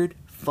weird,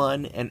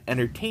 fun, and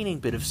entertaining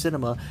bit of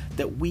cinema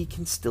that we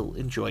can still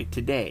enjoy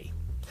today.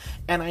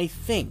 And I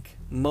think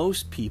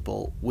most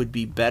people would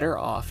be better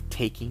off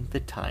taking the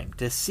time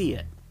to see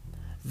it.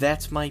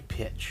 That's my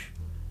pitch.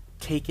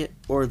 Take it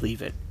or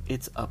leave it.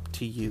 It's up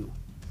to you.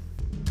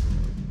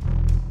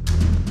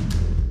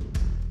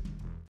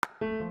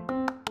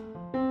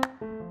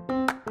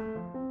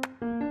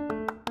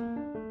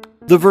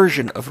 The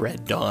version of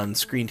Red Dawn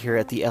screened here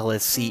at the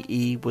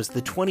LSCE was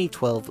the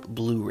 2012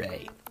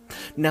 Blu-ray.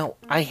 Now,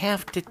 I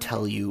have to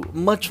tell you,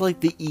 much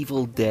like the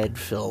Evil Dead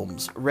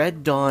films,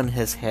 Red Dawn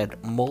has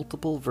had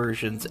multiple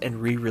versions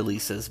and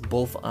re-releases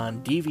both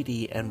on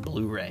DVD and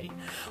Blu-ray,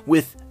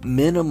 with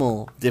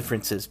minimal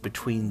differences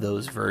between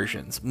those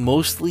versions.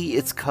 Mostly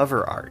it's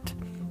cover art.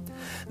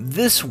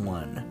 This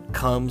one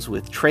comes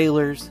with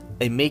trailers,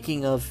 a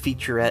making-of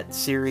featurette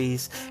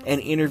series,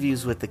 and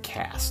interviews with the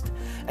cast.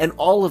 And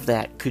all of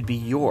that could be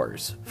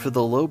yours for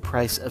the low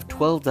price of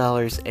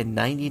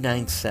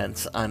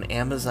 $12.99 on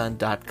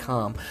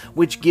Amazon.com,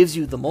 which gives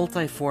you the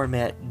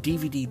multi-format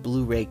DVD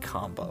Blu-ray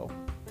combo.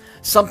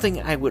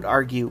 Something I would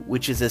argue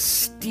which is a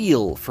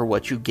steal for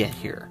what you get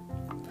here.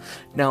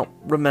 Now,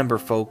 remember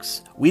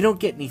folks, we don't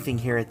get anything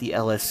here at the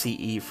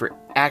LSCE for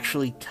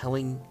actually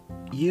telling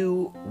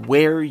you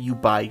where you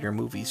buy your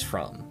movies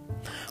from.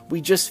 We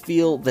just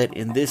feel that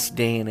in this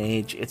day and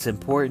age, it's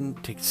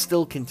important to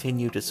still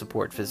continue to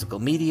support physical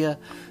media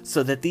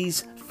so that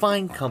these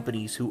fine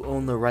companies who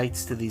own the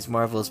rights to these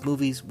marvelous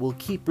movies will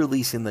keep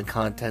releasing the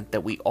content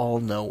that we all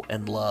know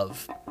and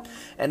love.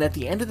 And at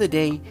the end of the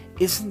day,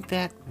 isn't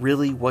that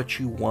really what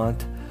you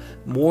want?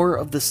 More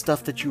of the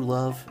stuff that you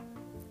love?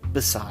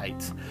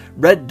 Besides,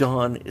 Red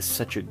Dawn is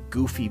such a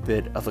goofy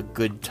bit of a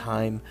good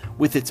time.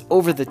 With its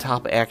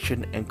over-the-top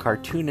action and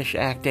cartoonish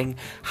acting,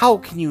 how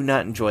can you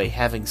not enjoy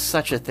having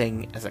such a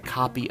thing as a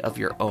copy of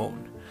your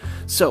own?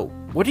 So,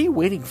 what are you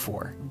waiting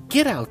for?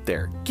 Get out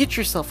there, get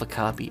yourself a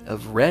copy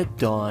of Red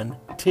Dawn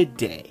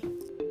today.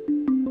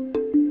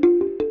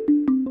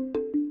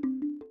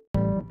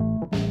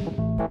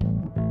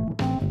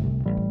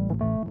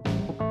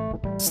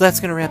 So that's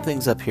going to wrap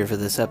things up here for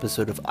this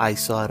episode of I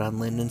Saw It on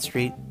Linden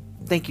Street.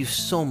 Thank you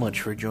so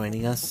much for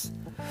joining us.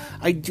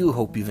 I do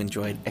hope you've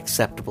enjoyed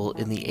Acceptable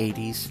in the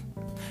 80s.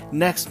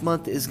 Next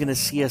month is going to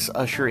see us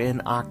usher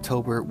in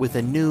October with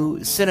a new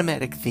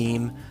cinematic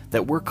theme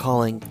that we're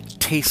calling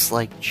Tastes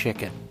Like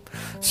Chicken.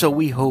 So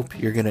we hope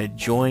you're going to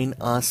join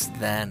us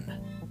then.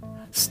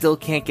 Still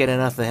can't get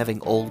enough of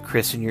having old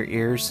Chris in your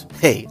ears?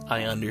 Hey,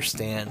 I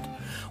understand.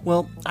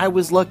 Well, I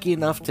was lucky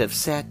enough to have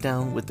sat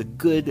down with the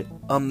good,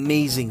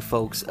 amazing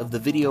folks of the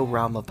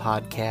Videorama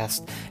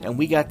podcast, and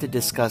we got to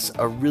discuss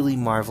a really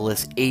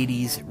marvelous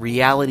 80s,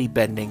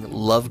 reality-bending,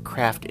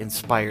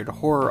 Lovecraft-inspired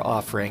horror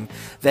offering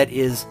that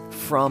is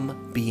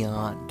From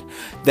Beyond.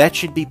 That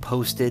should be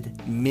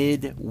posted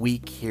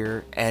mid-week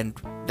here, and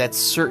that's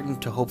certain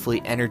to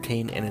hopefully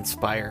entertain and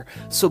inspire.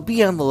 So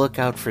be on the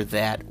lookout for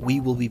that. We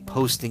will be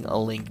posting a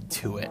link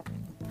to it.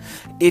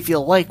 If you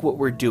like what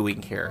we're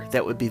doing here,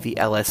 that would be the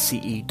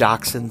LSCE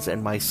Dachshunds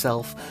and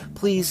myself,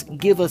 please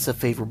give us a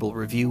favorable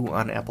review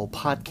on Apple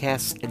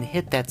Podcasts and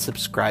hit that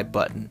subscribe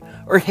button.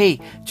 Or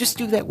hey, just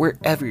do that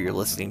wherever you're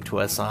listening to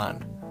us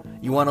on.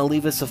 You want to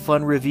leave us a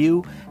fun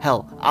review?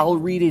 Hell, I'll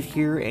read it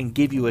here and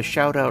give you a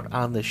shout out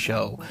on the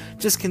show.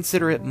 Just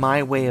consider it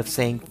my way of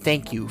saying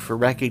thank you for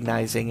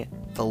recognizing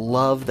the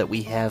love that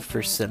we have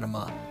for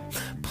cinema.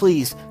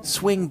 Please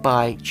swing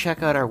by,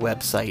 check out our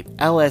website,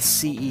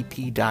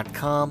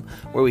 lscep.com,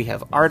 where we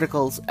have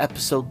articles,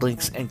 episode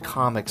links, and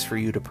comics for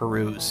you to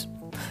peruse.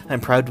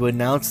 I'm proud to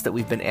announce that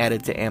we've been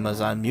added to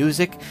Amazon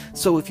Music,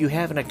 so if you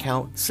have an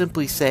account,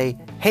 simply say,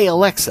 "Hey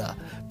Alexa,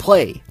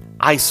 play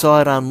I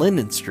Saw It on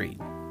Linden Street"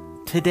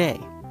 today.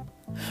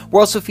 We're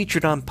also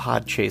featured on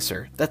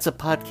Podchaser. That's a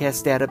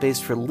podcast database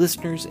for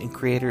listeners and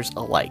creators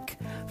alike.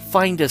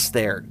 Find us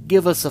there.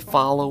 Give us a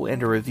follow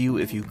and a review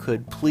if you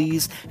could,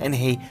 please. And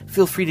hey,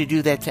 feel free to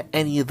do that to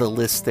any of the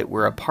lists that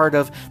we're a part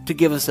of to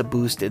give us a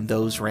boost in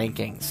those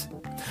rankings.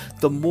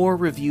 The more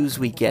reviews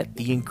we get,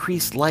 the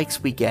increased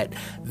likes we get,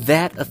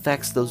 that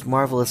affects those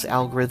marvelous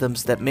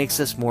algorithms that makes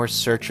us more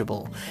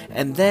searchable.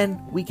 And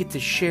then we get to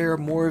share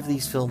more of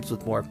these films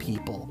with more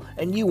people.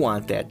 And you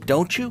want that,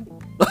 don't you?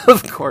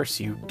 Of course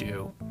you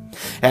do.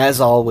 As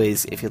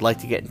always, if you'd like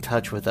to get in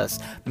touch with us,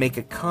 make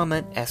a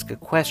comment, ask a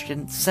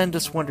question, send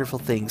us wonderful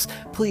things,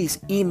 please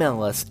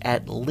email us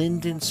at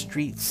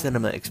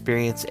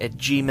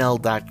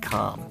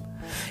lindenstreetcinemaexperience@gmail.com.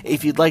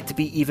 If you'd like to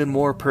be even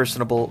more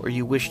personable or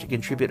you wish to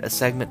contribute a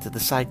segment to the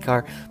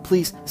sidecar,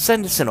 please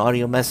send us an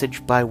audio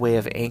message by way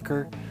of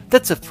Anchor.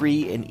 That's a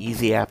free and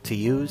easy app to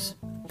use.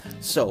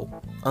 So,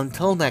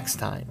 until next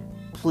time,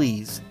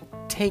 please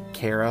take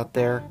care out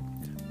there,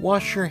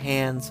 wash your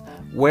hands,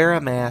 wear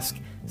a mask,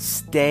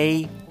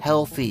 stay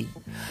healthy,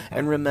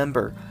 and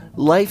remember,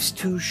 life's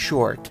too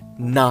short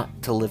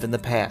not to live in the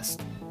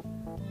past.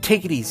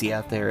 Take it easy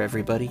out there,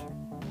 everybody.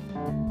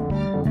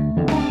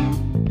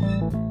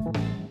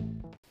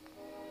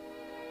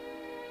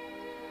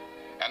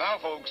 Now,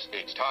 folks,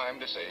 it's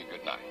time to say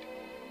goodnight.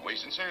 We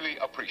sincerely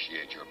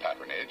appreciate your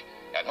patronage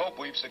and hope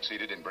we've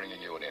succeeded in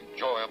bringing you an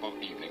enjoyable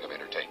evening of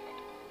entertainment.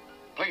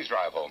 Please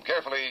drive home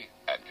carefully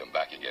and come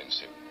back again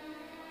soon.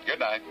 Good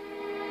night.